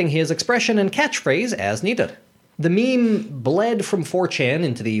 adapting his expression and catchphrase as needed. The meme bled from 4chan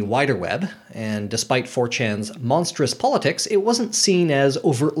into the wider web, and despite 4chan's monstrous politics, it wasn't seen as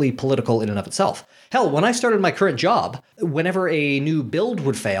overtly political in and of itself. Hell, when I started my current job, whenever a new build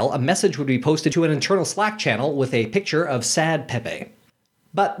would fail, a message would be posted to an internal Slack channel with a picture of sad Pepe.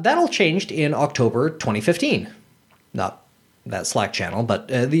 But that all changed in October 2015. Not that Slack channel, but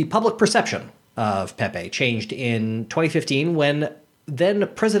the public perception of Pepe changed in 2015 when then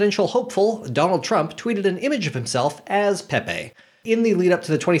presidential hopeful Donald Trump tweeted an image of himself as Pepe, In the lead up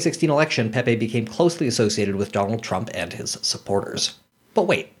to the 2016 election, Pepe became closely associated with Donald Trump and his supporters. But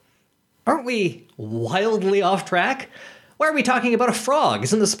wait, aren't we wildly off track? Why are we talking about a frog?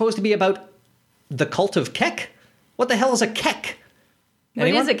 Isn't this supposed to be about the cult of Kek? What the hell is a Kek? What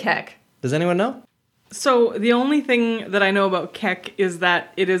is a Kek? Does anyone know? So the only thing that I know about Kek is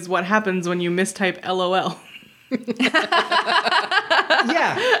that it is what happens when you mistype LOL.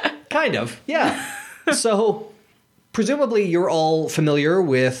 Yeah, kind of, yeah. So, presumably you're all familiar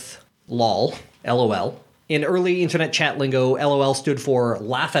with LOL, LOL. In early internet chat lingo, LOL stood for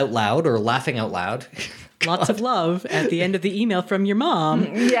laugh out loud or laughing out loud. Lots of love at the end of the email from your mom.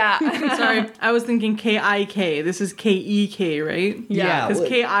 Yeah. Sorry, I was thinking KIK. This is KEK, right? Yeah. Because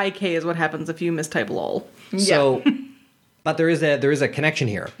KIK is what happens if you mistype lol. So, but there is a connection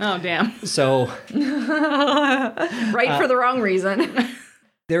here. Oh, damn. So, Right for the wrong reason.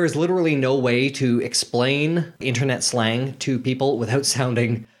 there is literally no way to explain internet slang to people without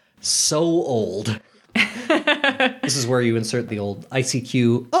sounding so old. This is where you insert the old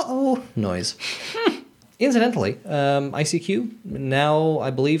ICQ uh-oh noise. Incidentally, ICQ, now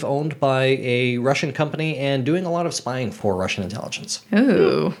I believe owned by a Russian company and doing a lot of spying for Russian intelligence.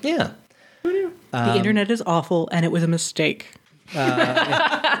 Ooh. Yeah. The internet is awful, and it was a mistake.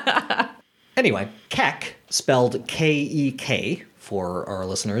 Anyway, Kek, spelled K-E-K for our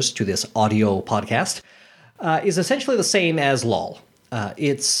listeners to this audio podcast, is essentially the same as lol.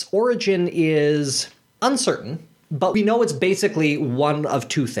 Its origin is uncertain, but we know it's basically one of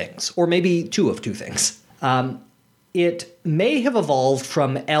two things, or maybe two of two things. It may have evolved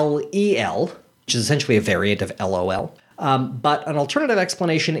from LEL, which is essentially a variant of LOL, but an alternative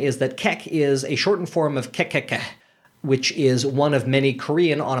explanation is that Kek is a shortened form of kekeke, which is one of many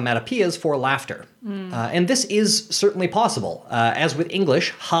Korean onomatopoeias for laughter. And this is certainly possible. As with English,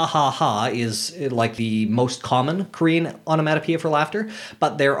 ha ha ha is like the most common Korean onomatopoeia for laughter,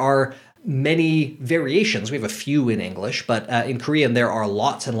 but there are many variations. We have a few in English, but in Korean there are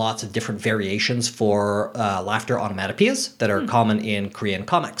lots and lots of different variations for laughter onomatopoeias that are common in Korean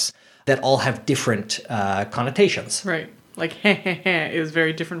comics that all have different connotations. Right. Like heh heh heh is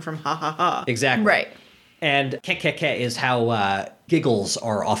very different from ha ha ha. Exactly. Right. And kekeke is how giggles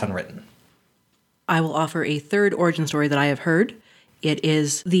are often written. I will offer a third origin story that I have heard. It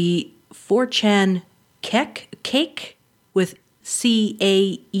is the 4chan Kek cake with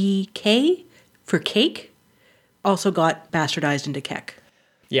C-A-E-K for cake, also got bastardized into Kek.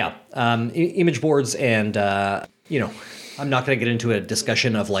 Yeah, image boards and, I'm not going to get into a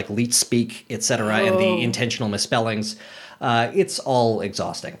discussion of like leet speak, etc., and the intentional misspellings. It's all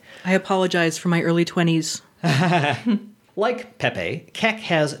exhausting. I apologize for my early 20s. Like Pepe, Kek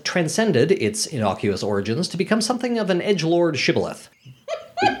has transcended its innocuous origins to become something of an edgelord shibboleth.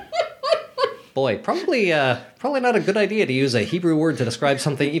 Boy, probably not a good idea to use a Hebrew word to describe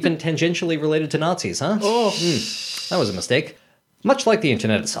something even tangentially related to Nazis, huh? That was a mistake. Much like the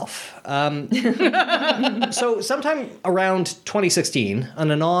internet itself. So sometime around 2016,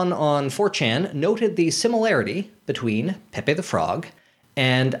 an anon on 4chan noted the similarity between Pepe the Frog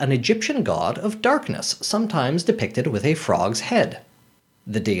and an Egyptian god of darkness, sometimes depicted with a frog's head.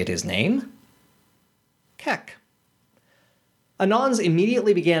 The deity's name? Kek. Anons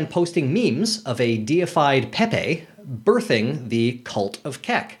immediately began posting memes of a deified Pepe, birthing the cult of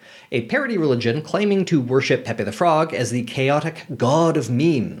Kek, a parody religion claiming to worship Pepe the Frog as the chaotic god of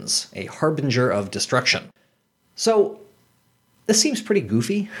memes, a harbinger of destruction. So, this seems pretty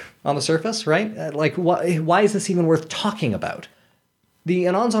goofy on the surface, right? Why is this even worth talking about? The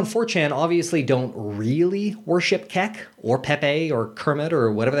Anons on 4chan obviously don't really worship Kek, or Pepe, or Kermit,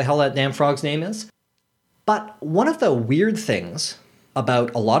 or whatever the hell that damn frog's name is. But one of the weird things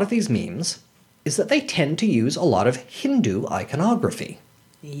about a lot of these memes is that they tend to use a lot of Hindu iconography.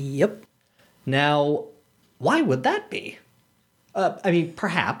 Yep. Now, why would that be?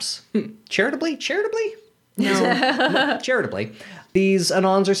 Perhaps. Charitably? No. Charitably. These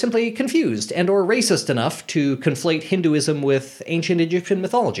Anons are simply confused and or racist enough to conflate Hinduism with ancient Egyptian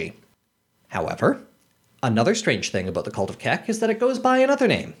mythology. However, another strange thing about the cult of Kek is that it goes by another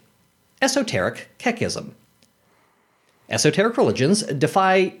name. Esoteric Kekism. Esoteric religions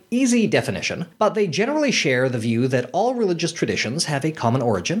defy easy definition, but they generally share the view that all religious traditions have a common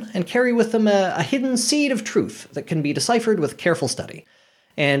origin and carry with them a hidden seed of truth that can be deciphered with careful study.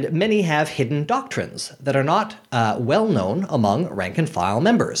 And many have hidden doctrines that are not well known among rank-and-file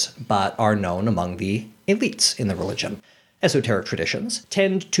members, but are known among the elites in the religion. Esoteric traditions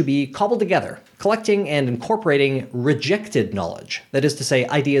tend to be cobbled together, collecting and incorporating rejected knowledge, that is to say,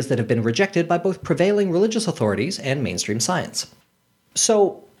 ideas that have been rejected by both prevailing religious authorities and mainstream science.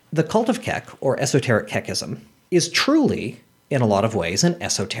 So, the cult of Kek, or esoteric Kekism, is truly in a lot of ways, an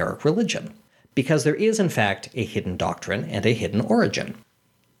esoteric religion, because there is, in fact, a hidden doctrine and a hidden origin.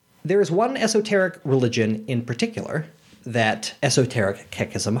 There is one esoteric religion in particular that esoteric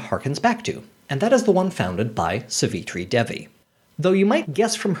Kekism harkens back to, and that is the one founded by Savitri Devi. Though you might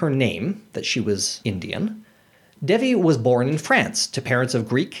guess from her name that she was Indian, Devi was born in France to parents of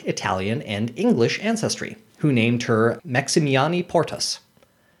Greek, Italian, and English ancestry, who named her Maximiani Portas.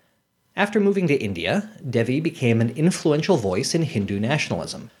 After moving to India, Devi became an influential voice in Hindu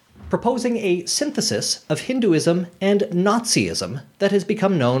nationalism, proposing a synthesis of Hinduism and Nazism that has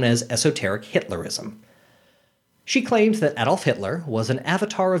become known as esoteric Hitlerism. She claimed that Adolf Hitler was an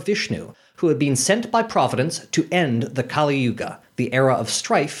avatar of Vishnu who had been sent by Providence to end the Kali Yuga, the era of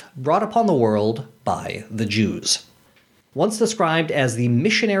strife brought upon the world by the Jews. Once described as the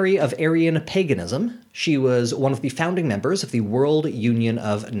missionary of Aryan paganism, she was one of the founding members of the World Union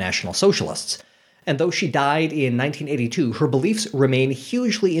of National Socialists, and though she died in 1982, her beliefs remain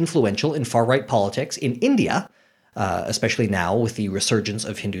hugely influential in far-right politics in India, especially now with the resurgence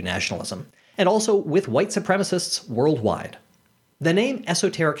of Hindu nationalism, and also with white supremacists worldwide. The name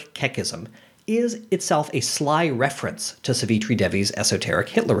esoteric Kekism is itself a sly reference to Savitri Devi's esoteric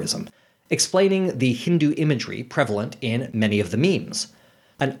Hitlerism, explaining the Hindu imagery prevalent in many of the memes.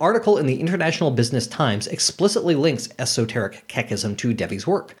 An article in the International Business Times explicitly links esoteric Kekism to Devi's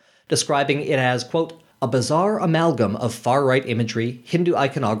work, describing it as, quote, a bizarre amalgam of far-right imagery, Hindu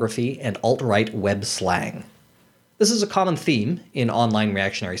iconography, and alt-right web slang. This is a common theme in online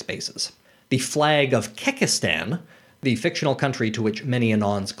reactionary spaces. The flag of Kekistan, the fictional country to which many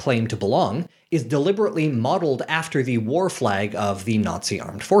Anons claim to belong, is deliberately modeled after the war flag of the Nazi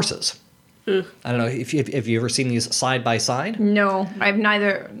armed forces. I don't know, if have you ever seen these side by side? No, I've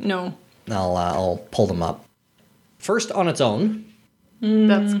neither, no. I'll pull them up. First on its own.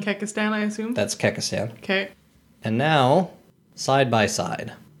 That's Kekistan, I assume? That's Kekistan. Okay. And now, side by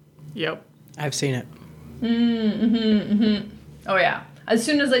side. Yep. I've seen it. Oh, yeah. As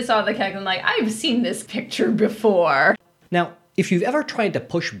soon as I saw the keg, I'm like, I've seen this picture before. Now, if you've ever tried to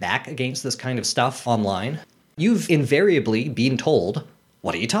push back against this kind of stuff online, you've invariably been told,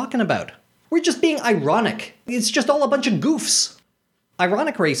 what are you talking about? We're just being ironic. It's just all a bunch of goofs.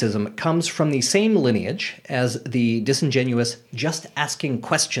 Ironic racism comes from the same lineage as the disingenuous just asking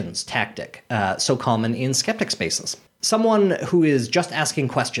questions tactic, so common in skeptic spaces. Someone who is just asking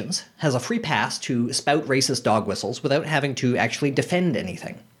questions has a free pass to spout racist dog whistles without having to actually defend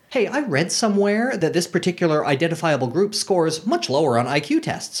anything. Hey, I read somewhere that this particular identifiable group scores much lower on IQ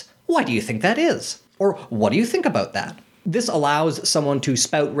tests. Why do you think that is? Or what do you think about that? This allows someone to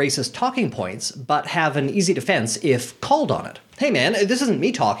spout racist talking points, but have an easy defense if called on it. Hey man, this isn't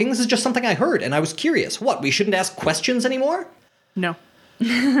me talking, this is just something I heard, and I was curious. What, we shouldn't ask questions anymore? No.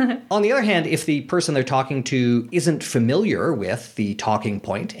 On the other hand, if the person they're talking to isn't familiar with the talking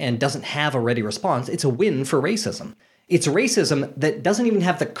point and doesn't have a ready response, it's a win for racism. It's racism that doesn't even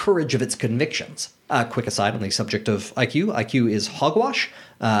have the courage of its convictions. Quick aside on the subject of IQ. IQ is hogwash.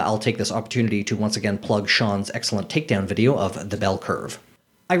 I'll take this opportunity to once again plug Sean's excellent takedown video of the bell curve.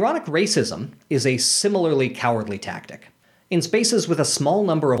 Ironic racism is a similarly cowardly tactic. In spaces with a small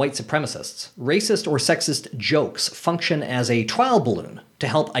number of white supremacists, racist or sexist jokes function as a trial balloon to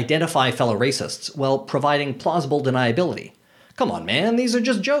help identify fellow racists while providing plausible deniability. Come on, man, these are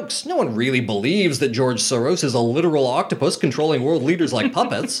just jokes. No one really believes that George Soros is a literal octopus controlling world leaders like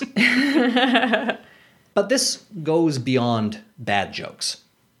puppets. But this goes beyond bad jokes.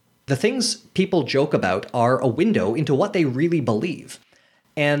 The things people joke about are a window into what they really believe.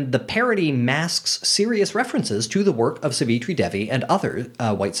 And the parody masks serious references to the work of Savitri Devi and other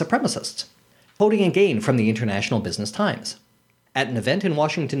white supremacists. Quoting again from the International Business Times. At an event in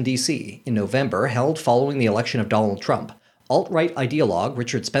Washington, D.C. in November held following the election of Donald Trump, alt-right ideologue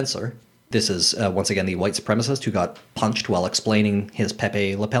Richard Spencer, this is once again the white supremacist who got punched while explaining his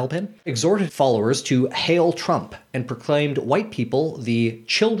Pepe lapel pin, exhorted followers to hail Trump and proclaimed white people the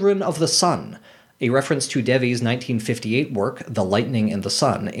children of the sun, a reference to Devi's 1958 work, The Lightning and the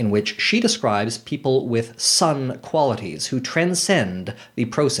Sun, in which she describes people with sun qualities who transcend the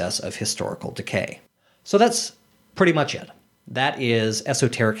process of historical decay. So that's pretty much it. That is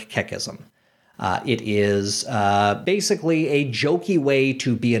esoteric Kekism. It is basically a jokey way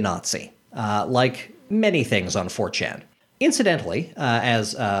to be a Nazi, like many things on 4chan. Incidentally,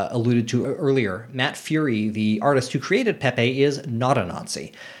 as alluded to earlier, Matt Fury, the artist who created Pepe, is not a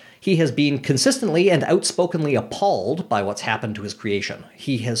Nazi. He has been consistently and outspokenly appalled by what's happened to his creation.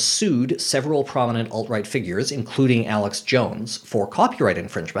 He has sued several prominent alt-right figures, including Alex Jones, for copyright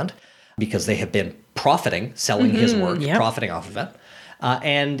infringement, because they have been profiting, selling his work, profiting off of it.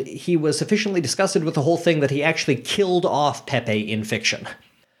 and he was sufficiently disgusted with the whole thing that he actually killed off Pepe in fiction.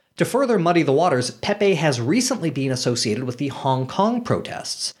 To further muddy the waters, Pepe has recently been associated with the Hong Kong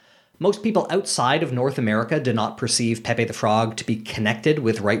protests. Most people outside of North America do not perceive Pepe the Frog to be connected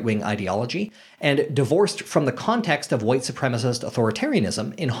with right-wing ideology, and divorced from the context of white supremacist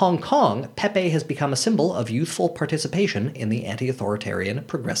authoritarianism, in Hong Kong, Pepe has become a symbol of youthful participation in the anti-authoritarian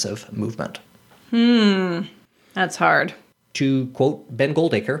progressive movement. That's hard. To quote Ben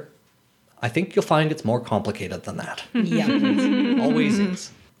Goldacre, I think you'll find it's more complicated than that. Yeah. Always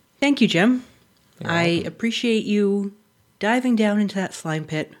is. Thank you, Jim. I appreciate you diving down into that slime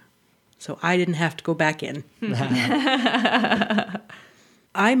pit so I didn't have to go back in.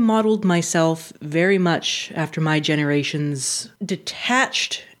 I modeled myself very much after my generation's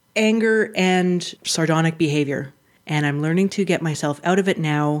detached anger and sardonic behavior. And I'm learning to get myself out of it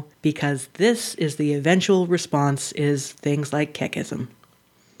now because this is the eventual response is things like kekism.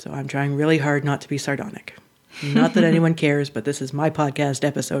 So I'm trying really hard not to be sardonic. Not that anyone cares, but this is my podcast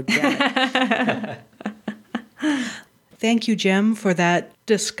episode. Damn it. Thank you, Jem, for that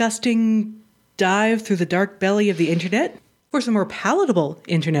disgusting dive through the dark belly of the internet for some more palatable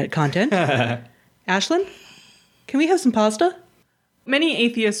internet content. Ashlyn, can we have some pasta? Many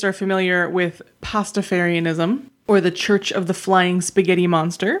atheists are familiar with Pastafarianism, or the Church of the Flying Spaghetti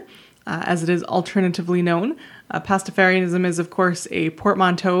Monster, as it is alternatively known. Pastafarianism is, of course, a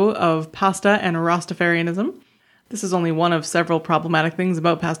portmanteau of pasta and Rastafarianism. This is only one of several problematic things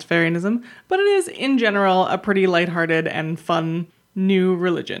about Pastafarianism, but it is, in general, a pretty lighthearted and fun new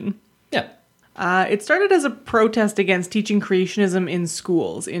religion. Yeah. It started as a protest against teaching creationism in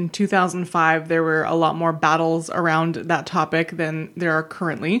schools. In 2005, there were a lot more battles around that topic than there are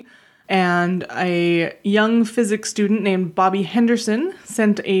currently. And a young physics student named Bobby Henderson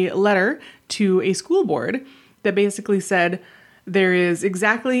sent a letter to a school board that basically said, there is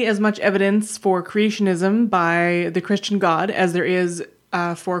exactly as much evidence for creationism by the Christian God as there is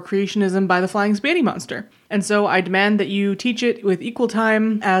for creationism by the Flying Spaghetti Monster. And so I demand that you teach it with equal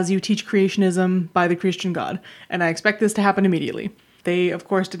time as you teach creationism by the Christian God. And I expect this to happen immediately. They, of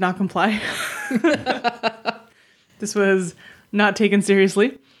course, did not comply. This was not taken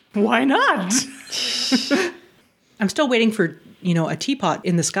seriously. Why not? I'm still waiting for, a teapot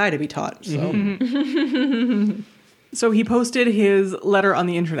in the sky to be taught. So. So he posted his letter on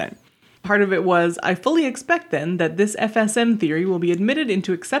the internet. Part of it was, I fully expect then that this FSM theory will be admitted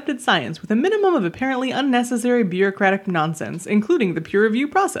into accepted science with a minimum of apparently unnecessary bureaucratic nonsense, including the peer review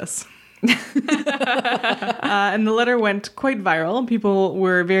process. And the letter went quite viral. People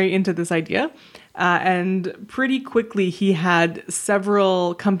were very into this idea. And pretty quickly, he had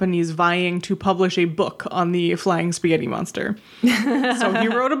several companies vying to publish a book on the Flying Spaghetti Monster. So he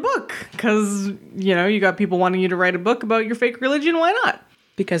wrote a book because, you got people wanting you to write a book about your fake religion. Why not?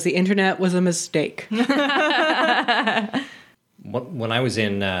 Because the internet was a mistake. When I was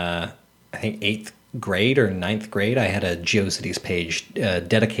in, I think, 8th grade or 9th grade, I had a GeoCities page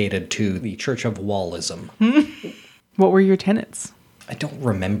dedicated to the Church of Wallism. What were your tenets? I don't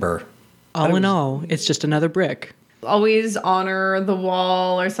remember. All in all, it's just another brick. Always honor the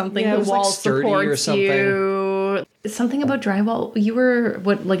wall or something. Yeah, the wall like sturdy or supports something. You. Something about drywall. You were,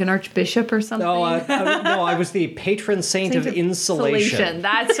 like an archbishop or something? No, I was the patron saint of insulation.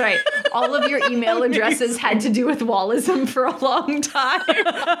 That's right. All of your email addresses had to do with wallism for a long time.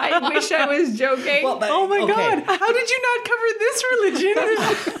 I wish I was joking. Well, Oh my okay. God. How did you not cover this religion?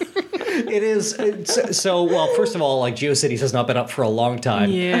 It is well. First of all, like GeoCities has not been up for a long time.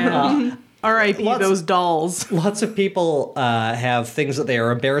 Yeah. R.I.P. those dolls. Lots of people have things that they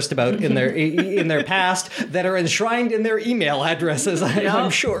are embarrassed about in their past that are enshrined in their email addresses. I'm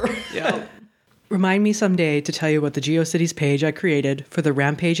sure. Yeah. Remind me someday to tell you about the GeoCities page I created for the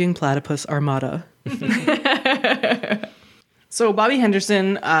Rampaging Platypus Armada. So Bobby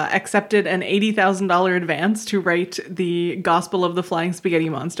Henderson accepted an $80,000 advance to write the Gospel of the Flying Spaghetti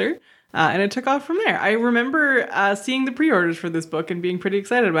Monster. And it took off from there. I remember seeing the pre-orders for this book and being pretty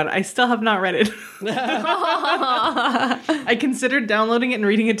excited about it. I still have not read it. I considered downloading it and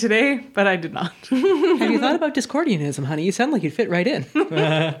reading it today, but I did not. Have you thought about Discordianism, honey? You sound like you'd fit right in.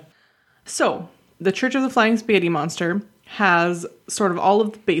 So, the Church of the Flying Spaghetti Monster has sort of all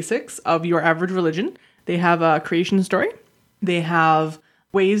of the basics of your average religion. They have a creation story. They have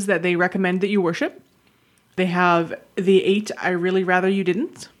ways that they recommend that you worship. They have the 8 I really rather you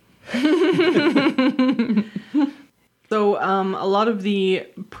didn't. So a lot of the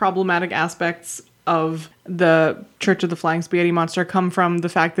problematic aspects of the Church of the Flying Spaghetti Monster come from the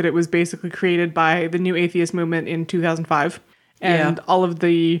fact that it was basically created by the New Atheist Movement in 2005. And all of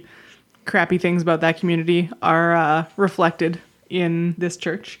the crappy things about that community are reflected in this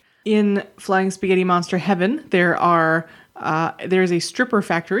church. In Flying Spaghetti Monster Heaven, there's a stripper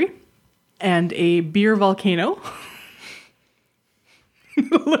factory and a beer volcano.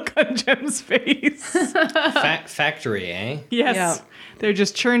 Look on Jem's face. Factory, eh? Yes. Yeah. They're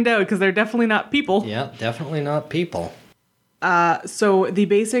just churned out because they're definitely not people. Yeah, definitely not people. So the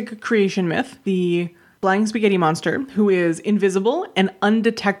basic creation myth, the Flying Spaghetti Monster, who is invisible and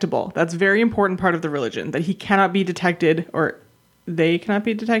undetectable. That's a very important part of the religion, that he cannot be detected, or they cannot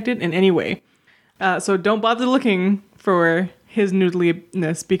be detected in any way. So don't bother looking for his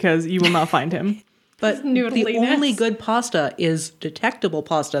noodliness because you will not find him. But the Noodliness. only good pasta is detectable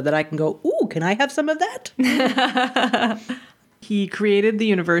pasta that I can go, ooh, can I have some of that? He created the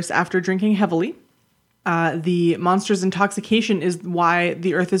universe after drinking heavily. The monster's intoxication is why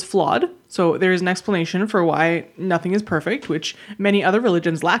the earth is flawed. So there is an explanation for why nothing is perfect, which many other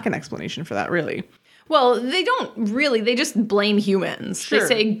religions lack an explanation for that, really. Well, they don't really. They just blame humans. Sure. They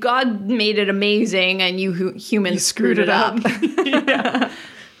say God made it amazing and you humans screwed it up. Yeah.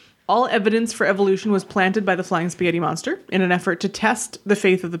 All evidence for evolution was planted by the Flying Spaghetti Monster in an effort to test the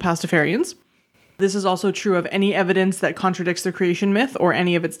faith of the Pastafarians. This is also true of any evidence that contradicts the creation myth or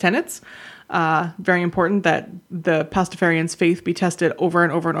any of its tenets. Very important that the Pastafarians' faith be tested over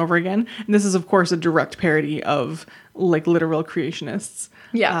and over and over again. And this is, of course, a direct parody of like literal creationists.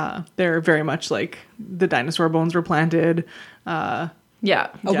 Yeah. They're very much like the dinosaur bones were planted. Yeah.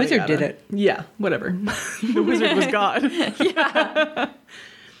 A wizard did it. Yeah, whatever. The wizard was God.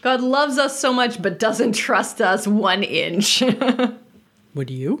 God loves us so much but doesn't trust us 1 inch.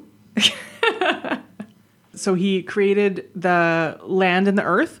 Would you? So he created the land and the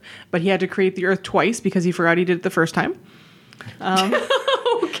earth, but he had to create the earth twice because he forgot he did it the first time.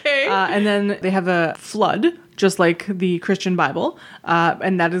 Okay. And then they have a flood, just like the Christian Bible,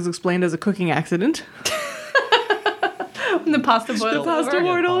 and that is explained as a cooking accident. The pasta boiled pasta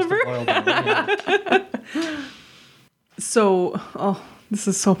over. boiled over. Yeah. So, this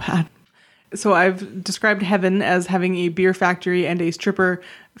is so bad. So I've described heaven as having a beer factory and a stripper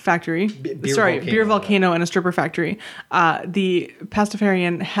factory. Beer volcano and a stripper factory. The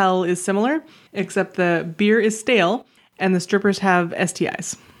Pastafarian hell is similar, except the beer is stale and the strippers have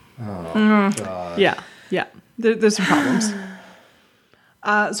STIs. Oh, God. Yeah. There's some problems.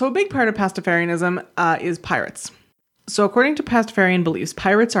 So a big part of Pastafarianism is pirates. So according to Pastafarian beliefs,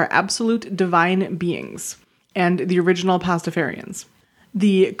 pirates are absolute divine beings and the original Pastafarians.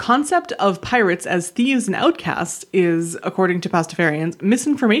 The concept of pirates as thieves and outcasts is, according to Pastafarians,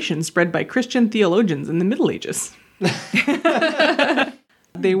 misinformation spread by Christian theologians in the Middle Ages.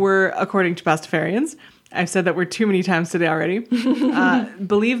 They were, according to Pastafarians, I've said that word too many times today already,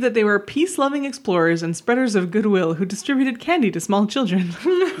 believed that they were peace-loving explorers and spreaders of goodwill who distributed candy to small children.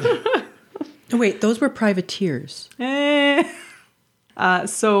 Oh, wait, those were privateers.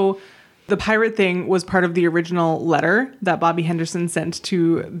 So the pirate thing was part of the original letter that Bobby Henderson sent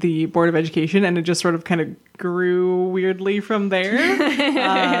to the Board of Education, and it just sort of kind of grew weirdly from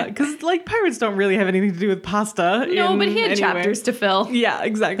there. Because, like, pirates don't really have anything to do with pasta. No, but he had any way. chapters to fill. Yeah,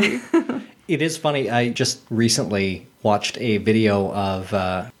 exactly. It is funny. I just recently watched a video of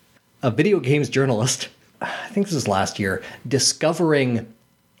a video games journalist, I think this was last year, discovering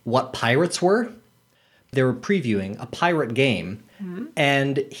what pirates were. They were previewing a pirate game,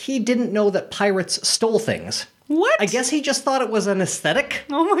 and he didn't know that pirates stole things. What? I guess he just thought it was an aesthetic.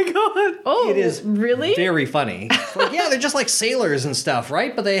 Oh my god. Oh, It is really? very funny. Like, yeah, they're just like sailors and stuff,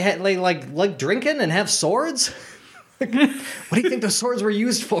 right? But they like drinking and have swords. What do you think those swords were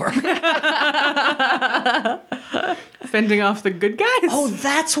used for? Fending off the good guys? Oh,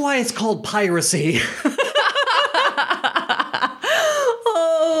 that's why it's called piracy.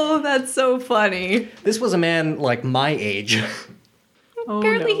 Oh, that's so funny. This was a man like my age. Oh,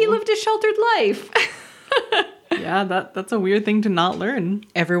 Apparently no. he lived a sheltered life. Yeah, that's a weird thing to not learn.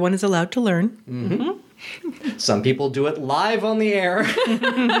 Everyone is allowed to learn. Some people do it live on the air.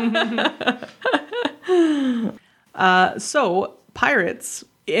 So pirates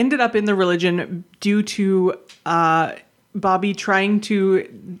ended up in the religion due to Bobby trying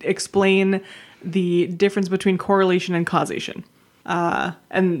to explain the difference between correlation and causation,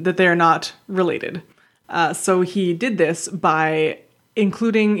 and that they're not related. So he did this by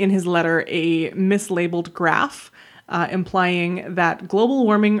including in his letter a mislabeled graph, implying that global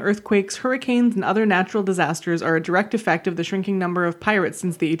warming, earthquakes, hurricanes, and other natural disasters are a direct effect of the shrinking number of pirates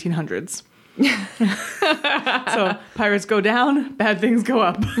since the 1800s. So pirates go down, bad things go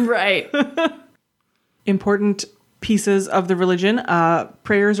up. Right. Important pieces of the religion.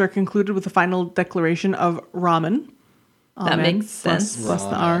 Prayers are concluded with the final declaration of Ramen. That Amen. makes sense. Bless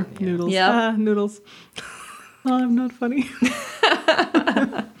the Ramen, R. yeah. Noodles. Yep. Noodles. Oh, I'm not funny.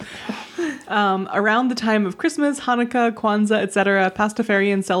 Around the time of Christmas, Hanukkah, Kwanzaa, etc.,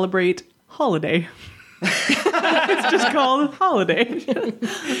 Pastafarians celebrate holiday. It's just called holiday.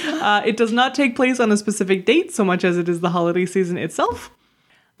 It does not take place on a specific date so much as it is the holiday season itself.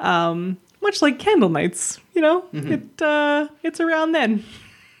 Much like candle nights, it's around then.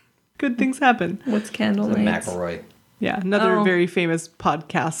 Good things happen. What's candle nights? McElroy. Yeah, another very famous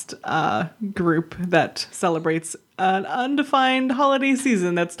podcast group that celebrates an undefined holiday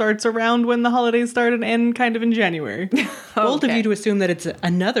season that starts around when the holidays start and end kind of in January. Bold of you to assume that it's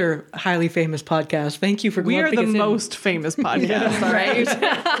another highly famous podcast. Thank you for We are lumping the us in. most famous podcast. Right.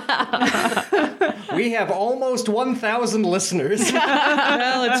 We have almost 1,000 listeners.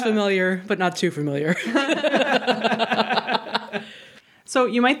 Well, it's familiar, but not too familiar. So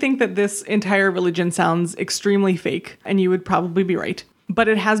you might think that this entire religion sounds extremely fake, and you would probably be right. But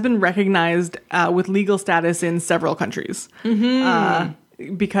it has been recognized with legal status in several countries.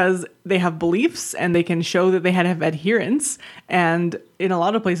 Because they have beliefs and they can show that they have adherents. And in a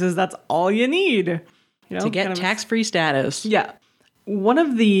lot of places, that's all you need. To get tax-free status. Yeah. One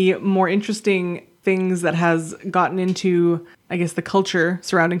of the more interesting things that has gotten into, I guess, the culture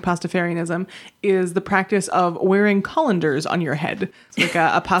surrounding Pastafarianism is the practice of wearing colanders on your head. It's like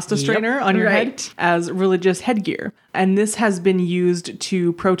a pasta strainer on your head as religious headgear. And this has been used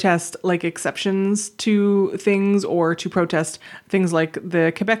to protest like exceptions to things or to protest things like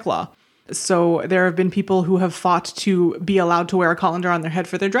the Quebec law. So there have been people who have fought to be allowed to wear a colander on their head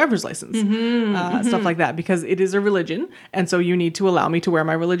for their driver's license, stuff like that, because it is a religion. And so you need to allow me to wear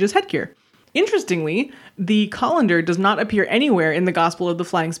my religious headgear. Interestingly, the colander does not appear anywhere in the Gospel of the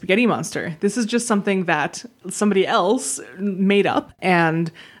Flying Spaghetti Monster. This is just something that somebody else made up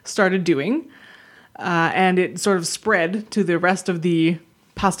and started doing. And it sort of spread to the rest of the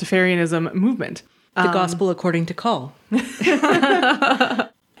Pastafarianism movement. The Gospel according to Call.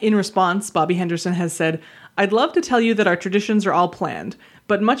 In response, Bobby Henderson has said, "I'd love to tell you that our traditions are all planned,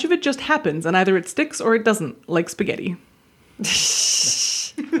 but much of it just happens and either it sticks or it doesn't, like spaghetti."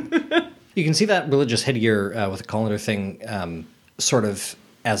 You can see that religious headgear with the colander thing sort of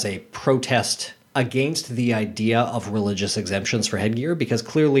as a protest against the idea of religious exemptions for headgear, because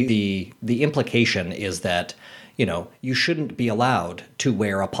clearly the implication is that, you shouldn't be allowed to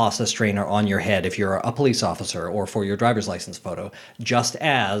wear a pasta strainer on your head if you're a police officer or for your driver's license photo, just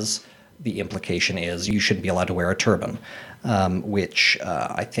as the implication is you shouldn't be allowed to wear a turban, which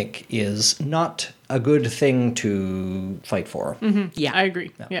I think is not a good thing to fight for. Mm-hmm. Yeah, I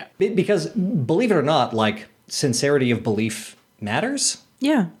agree. Yeah. Because, believe it or not, sincerity of belief matters.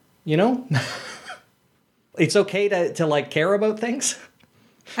 Yeah. It's okay to care about things.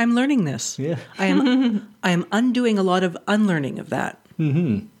 I'm learning this. Yeah. I am undoing a lot of unlearning of that.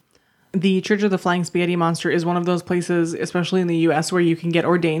 Mm-hmm. The Church of the Flying Spaghetti Monster is one of those places, especially in the US, where you can get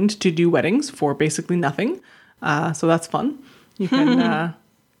ordained to do weddings for basically nothing. So that's fun. You can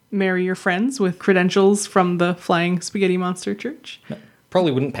marry your friends with credentials from the Flying Spaghetti Monster Church.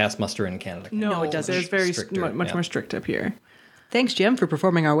 Probably wouldn't pass muster in Canada. No, it doesn't. It's very much more strict up here. Thanks, Jem, for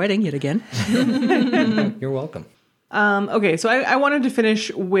performing our wedding yet again. You're welcome. Okay, so I wanted to finish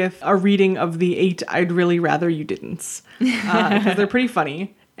with a reading of the 8 I'd Really Rather You Didn'ts. Because they're pretty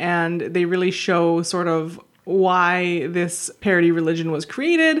funny. And they really show sort of why this parody religion was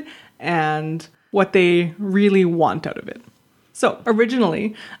created and what they really want out of it. So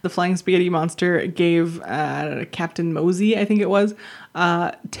originally, the Flying Spaghetti Monster gave Captain Mosey, I think it was,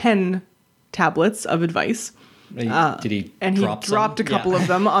 10 tablets of advice. Did he and drop he dropped some? a couple of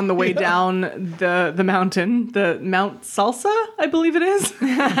them on the way down the mountain, the Mount Salsa, I believe it is.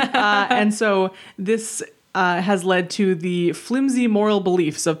 And so this has led to the flimsy moral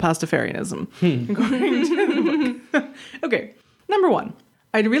beliefs of Pastafarianism, according to the book. Okay, number 1.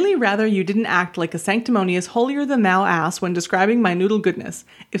 I'd really rather you didn't act like a sanctimonious holier-than-thou ass when describing my noodle goodness.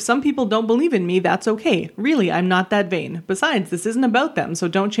 If some people don't believe in me, that's okay. Really, I'm not that vain. Besides, this isn't about them, so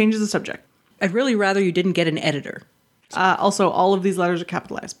don't change the subject. I'd really rather you didn't get an editor. Also, all of these letters are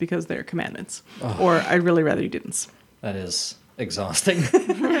capitalized because they're commandments. Or I'd really rather you didn't. That is exhausting.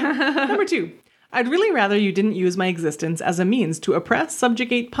 Number 2. I'd really rather you didn't use my existence as a means to oppress,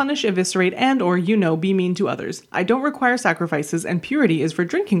 subjugate, punish, eviscerate, and or, be mean to others. I don't require sacrifices, and purity is for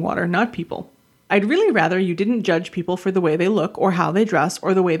drinking water, not people. I'd really rather you didn't judge people for the way they look, or how they dress,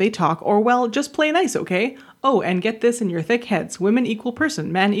 or the way they talk, or, well, just play nice, okay? Oh, and get this in your thick heads. Women equal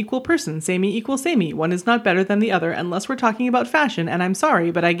person, man equal person, samey equal samey. One is not better than the other, unless we're talking about fashion, and I'm sorry,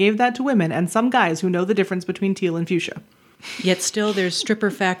 but I gave that to women and some guys who know the difference between teal and fuchsia. Yet still there's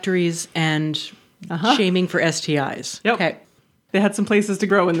stripper factories and shaming for STIs. Yep. Okay. They had some places to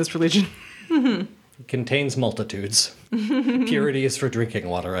grow in this religion. Contains multitudes. Purity is for drinking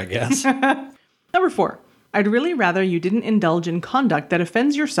water, I guess. Number 4. I'd really rather you didn't indulge in conduct that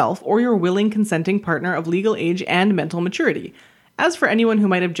offends yourself or your willing consenting partner of legal age and mental maturity. As for anyone who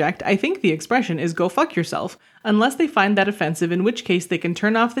might object, I think the expression is go fuck yourself, unless they find that offensive, in which case they can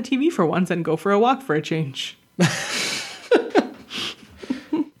turn off the TV for once and go for a walk for a change.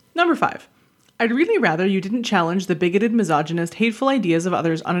 Number 5. I'd really rather you didn't challenge the bigoted, misogynist, hateful ideas of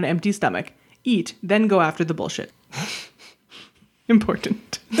others on an empty stomach. Eat, then go after the bullshit.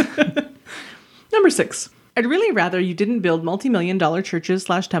 Important. Number 6. I'd really rather you didn't build multi-million-dollar churches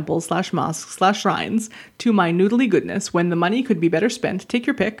 / temples / mosques / shrines to my noodly goodness when the money could be better spent, take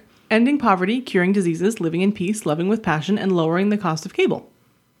your pick, ending poverty, curing diseases, living in peace, loving with passion, and lowering the cost of cable.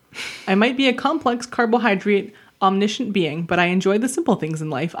 I might be a complex carbohydrate omniscient being, but I enjoy the simple things in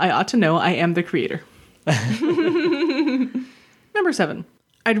life. I ought to know I am the creator. Number 7.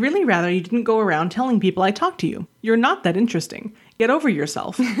 I'd really rather you didn't go around telling people I talk to you. You're not that interesting. Get over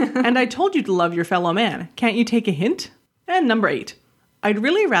yourself. And I told you to love your fellow man. Can't you take a hint? And number 8. I'd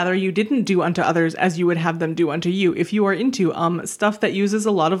really rather you didn't do unto others as you would have them do unto you if you are into stuff that uses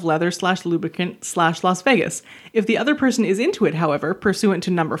a lot of leather / lubricant / Las Vegas. If the other person is into it, however, pursuant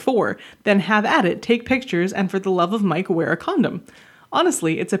to number 4, then have at it, take pictures, and for the love of Mike, wear a condom.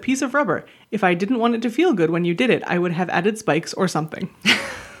 Honestly, it's a piece of rubber. If I didn't want it to feel good when you did it, I would have added spikes or something.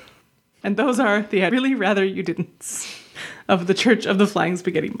 And those are the I'd really rather you didn't of the Church of the Flying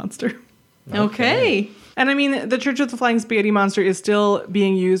Spaghetti Monster. Okay. And I mean, the Church of the Flying Spaghetti Monster is still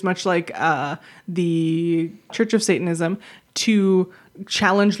being used, much like the Church of Satanism, to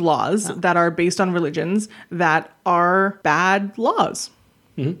challenge laws that are based on religions that are bad laws.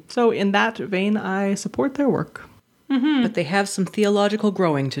 Mm-hmm. So in that vein, I support their work. Mm-hmm. But they have some theological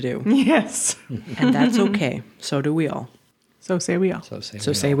growing to do. Yes. And that's okay. So do we all. So say we all. So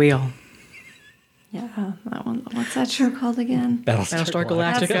say we all. Yeah, that one. What's that show called again? Battlestar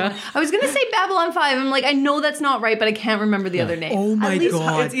Galactica. I was going to say Babylon 5. I'm like, I know that's not right, but I can't remember the other name. Oh my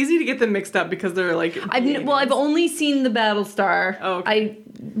God. It's easy to get them mixed up because they're like... I've only seen the Battlestar. Oh, okay. I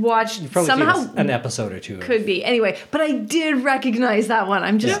watched You've probably somehow... seen an episode or two. Could be. Anyway, but I did recognize that one.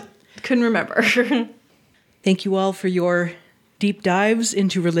 I'm just... couldn't remember. Thank you all for your deep dives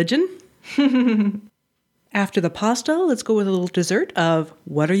into religion. After the pasta, let's go with a little dessert of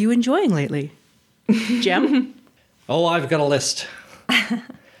what are you enjoying lately? Jem? Oh, I've got a list.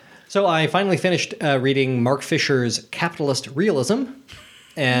 So I finally finished reading Mark Fisher's Capitalist Realism.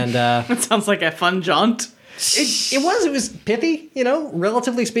 And that sounds like a fun jaunt. It was pithy,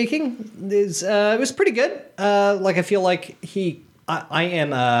 relatively speaking. It was pretty good. I feel like I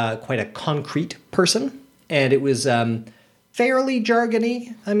am quite a concrete person. And it was fairly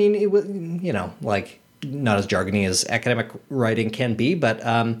jargony. I mean, it was, not as jargony as academic writing can be, but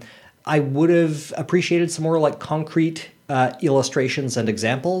I would have appreciated some more concrete illustrations and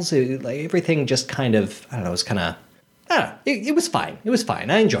examples. Everything just kind of, I don't know, it was kind of, it was fine. It was fine.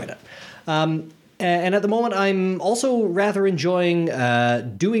 I enjoyed it. And at the moment, I'm also rather enjoying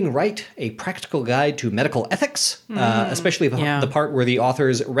Doing Right, a practical guide to medical ethics, especially the part where the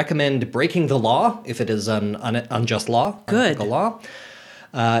authors recommend breaking the law if it is an unjust law, unethical law.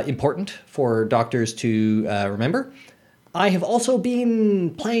 Important for doctors to remember. I have also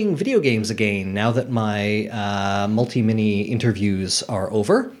been playing video games again now that my multi-mini interviews are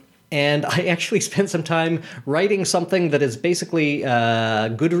over. And I actually spent some time writing something that is basically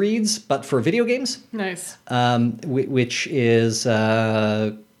Goodreads, but for video games. Nice. Which is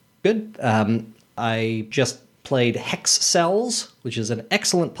good. I just played Hex Cells, which is an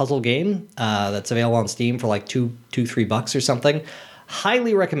excellent puzzle game that's available on Steam for $2-3 or something.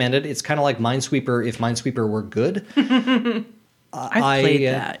 Highly recommended. It's kind of like Minesweeper if Minesweeper were good. I've played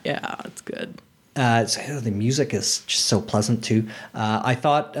that. Yeah, it's good. The music is just so pleasant too. I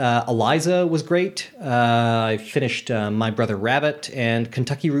thought Eliza was great. I finished My Brother Rabbit and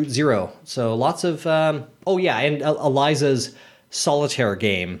Kentucky Route Zero. So lots of... and Eliza's solitaire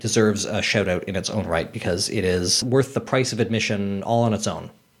game deserves a shout out in its own right because it is worth the price of admission all on its own.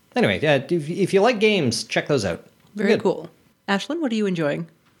 Anyway, if you like games, check those out. Very cool. Ashlyn, what are you enjoying?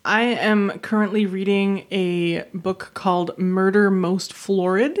 I am currently reading a book called Murder Most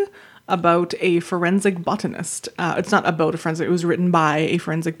Florid about a forensic botanist. It's not about a forensic, it was written by a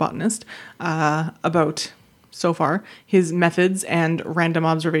forensic botanist about, so far, his methods and random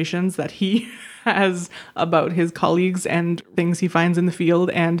observations that he has about his colleagues and things he finds in the field.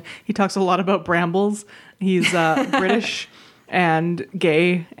 And he talks a lot about brambles. He's British and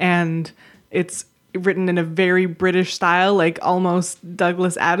gay, and it's written in a very British style, like almost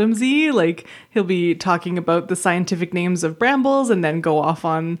Douglas Adams-y. Like he'll be talking about the scientific names of brambles and then go off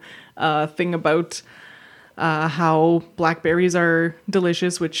on a thing about how blackberries are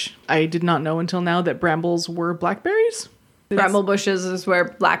delicious, which I did not know until now that brambles were blackberries. Bramble bushes is where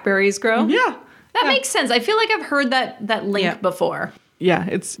blackberries grow. Yeah. That makes sense. I feel like I've heard that link before. Yeah,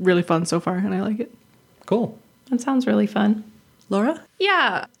 it's really fun so far, and I like it. Cool. That sounds really fun. Laura?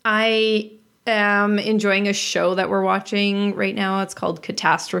 Yeah, I am enjoying a show that we're watching right now. It's called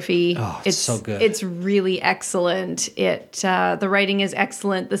Catastrophe. Oh, it's so good. It's really excellent. The writing is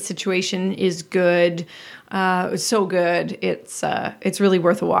excellent. The situation is good. It's so good. It's really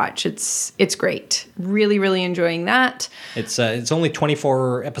worth a watch. It's great. Really, really enjoying that. It's only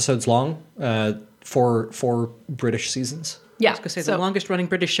 24 episodes long, four British seasons. Yeah, I was going to say the longest running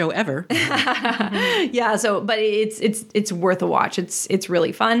British show ever. Yeah. So, but it's worth a watch. It's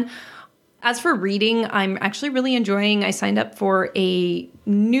really fun. As for reading, I'm actually really enjoying. I signed up for a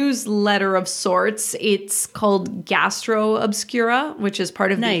newsletter of sorts. It's called Gastro Obscura, which is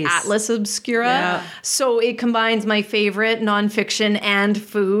part of the Atlas Obscura. Yeah. So it combines my favorite nonfiction and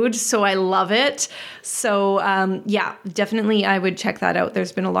food. So I love it. So yeah, definitely I would check that out.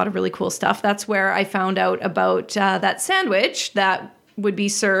 There's been a lot of really cool stuff. That's where I found out about that sandwich that would be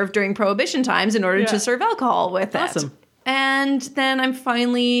served during Prohibition times in order to serve alcohol with it. Awesome. And then I'm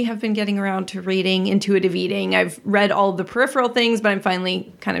finally have been getting around to reading Intuitive Eating. I've read all the peripheral things, but I'm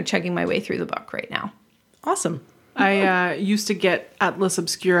finally kind of checking my way through the book right now. Awesome. I used to get Atlas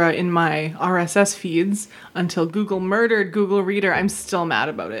Obscura in my RSS feeds until Google murdered Google Reader. I'm still mad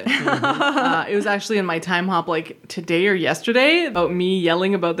about it. It was actually in my time hop like today or yesterday about me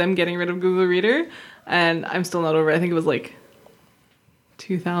yelling about them getting rid of Google Reader. And I'm still not over it. I think it was like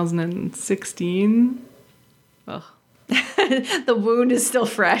 2016. Ugh. The wound is still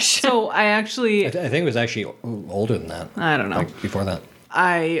fresh. So I actually... I think it was actually older than that. I don't know. Like before that.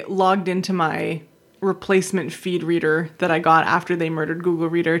 I logged into my replacement feed reader that I got after they murdered Google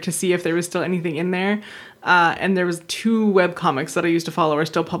Reader to see if there was still anything in there. And there was 2 webcomics that I used to follow are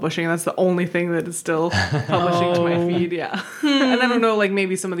still publishing. And that's the only thing that is still publishing to my feed, yeah. And I don't know, like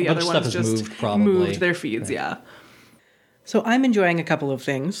maybe some of the other ones just moved their feeds, yeah. So I'm enjoying a couple of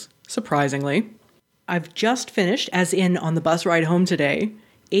things, surprisingly. I've just finished, as in on the bus ride home today,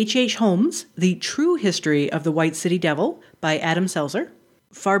 H.H. Holmes, The True History of the White City Devil by Adam Selzer.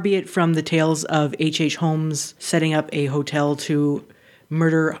 Far be it from the tales of H.H. Holmes setting up a hotel to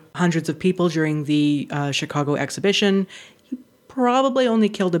murder hundreds of people during the Chicago exhibition. He probably only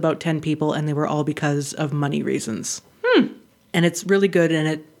killed about 10 people, and they were all because of money reasons. And it's really good,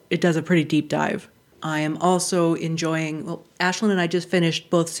 and it does a pretty deep dive. I am also enjoying, Ashlyn and I just finished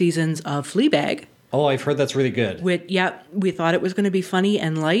both seasons of Fleabag. Oh, I've heard that's really good. We thought it was going to be funny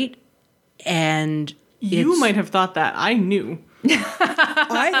and light, and you might have thought that. I knew.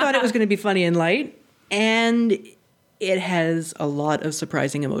 I thought it was going to be funny and light, and it has a lot of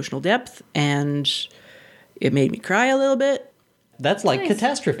surprising emotional depth, and it made me cry a little bit. That's like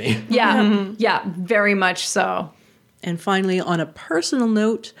Catastrophe. Yeah, yeah, very much so. And finally, on a personal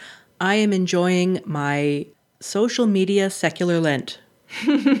note, I am enjoying my social media secular Lent.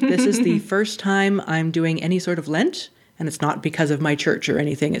 This is the first time I'm doing any sort of Lent, and it's not because of my church or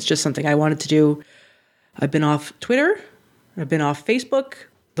anything. It's just something I wanted to do. I've been off Twitter. I've been off Facebook.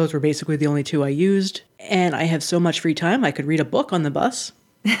 Those were basically the only 2 I used. And I have so much free time, I could read a book on the bus.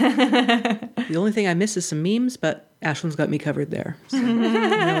 The only thing I miss is some memes, but Ashlyn's got me covered there. So I'm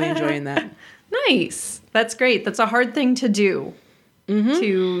really enjoying that. Nice. That's great. That's a hard thing to do.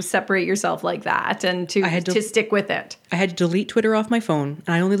 To separate yourself like that and to stick with it. I had to delete Twitter off my phone,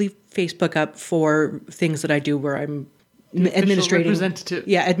 and I only leave Facebook up for things that I do where I'm administrating. Representative.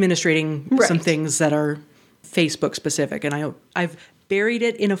 Yeah, administrating some things that are Facebook specific, and I've buried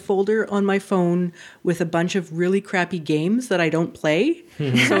it in a folder on my phone with a bunch of really crappy games that I don't play.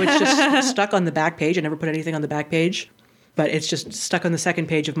 So it's just stuck on the back page. I never put anything on the back page, but it's just stuck on the second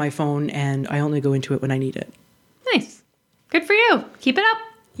page of my phone, and I only go into it when I need it. Nice. Good for you. Keep it up.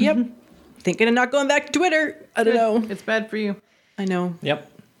 Yep. Thinking of not going back to Twitter. I don't know. It's bad for you. I know. Yep.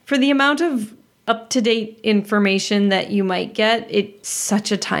 For the amount of up-to-date information that you might get, it's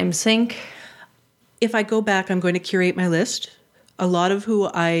such a time sink. If I go back, I'm going to curate my list. A lot of who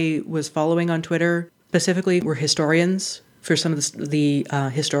I was following on Twitter specifically were historians for some of the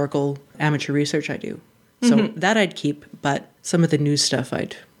historical amateur research I do. So that I'd keep, but some of the news stuff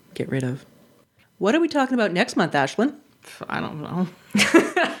I'd get rid of. What are we talking about next month, Ashlyn? I don't know.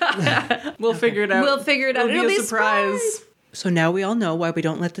 We'll figure it out. It'll be a surprise. So now we all know why we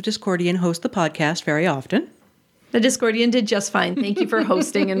don't let the Discordian host the podcast very often. The Discordian did just fine. Thank you for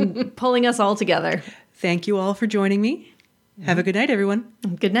hosting and pulling us all together. Thank you all for joining me. Have a good night, everyone.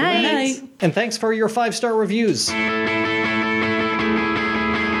 Good night. Good night. And thanks for your 5-star reviews.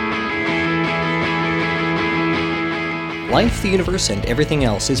 Life, the Universe, and Everything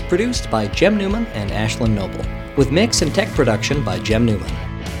Else is produced by Jem Newman and Ashlyn Noble, with mix and tech production by Jem Newman.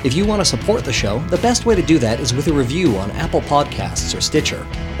 If you want to support the show, the best way to do that is with a review on Apple Podcasts or Stitcher,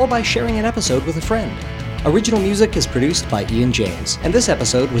 or by sharing an episode with a friend. Original music is produced by Ian James, and this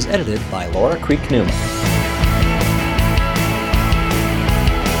episode was edited by Laura Creek Newman.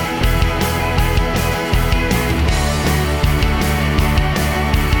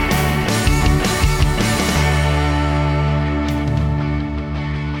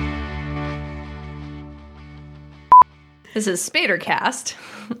 This is Spadercast.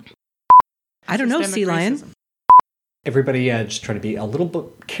 I don't know, Systemic Sea Lion. racism. Everybody, just try to be a little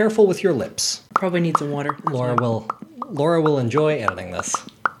bit careful with your lips. Probably need some water. Laura will enjoy editing this.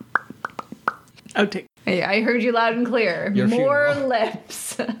 Outtake. Hey, I heard you loud and clear. Your More funeral.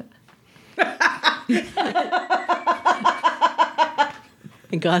 lips.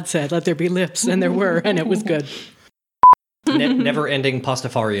 And God said, let there be lips, and there were, and it was good. Never-ending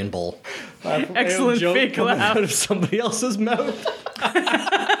Pastafarian bowl. Excellent fake laugh. Out of somebody else's mouth.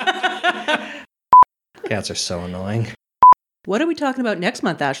 Cats are so annoying. What are we talking about next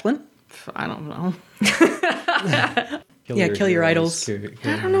month, Ashlyn? I don't know. Kill your idols. I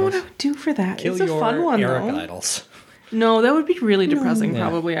don't know what I would do for that. Kill It's a your fun one, Eric though. idols. No, that would be really depressing, Yeah.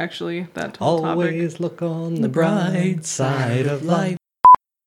 probably, actually, that whole topic. Always look on the bright side of life.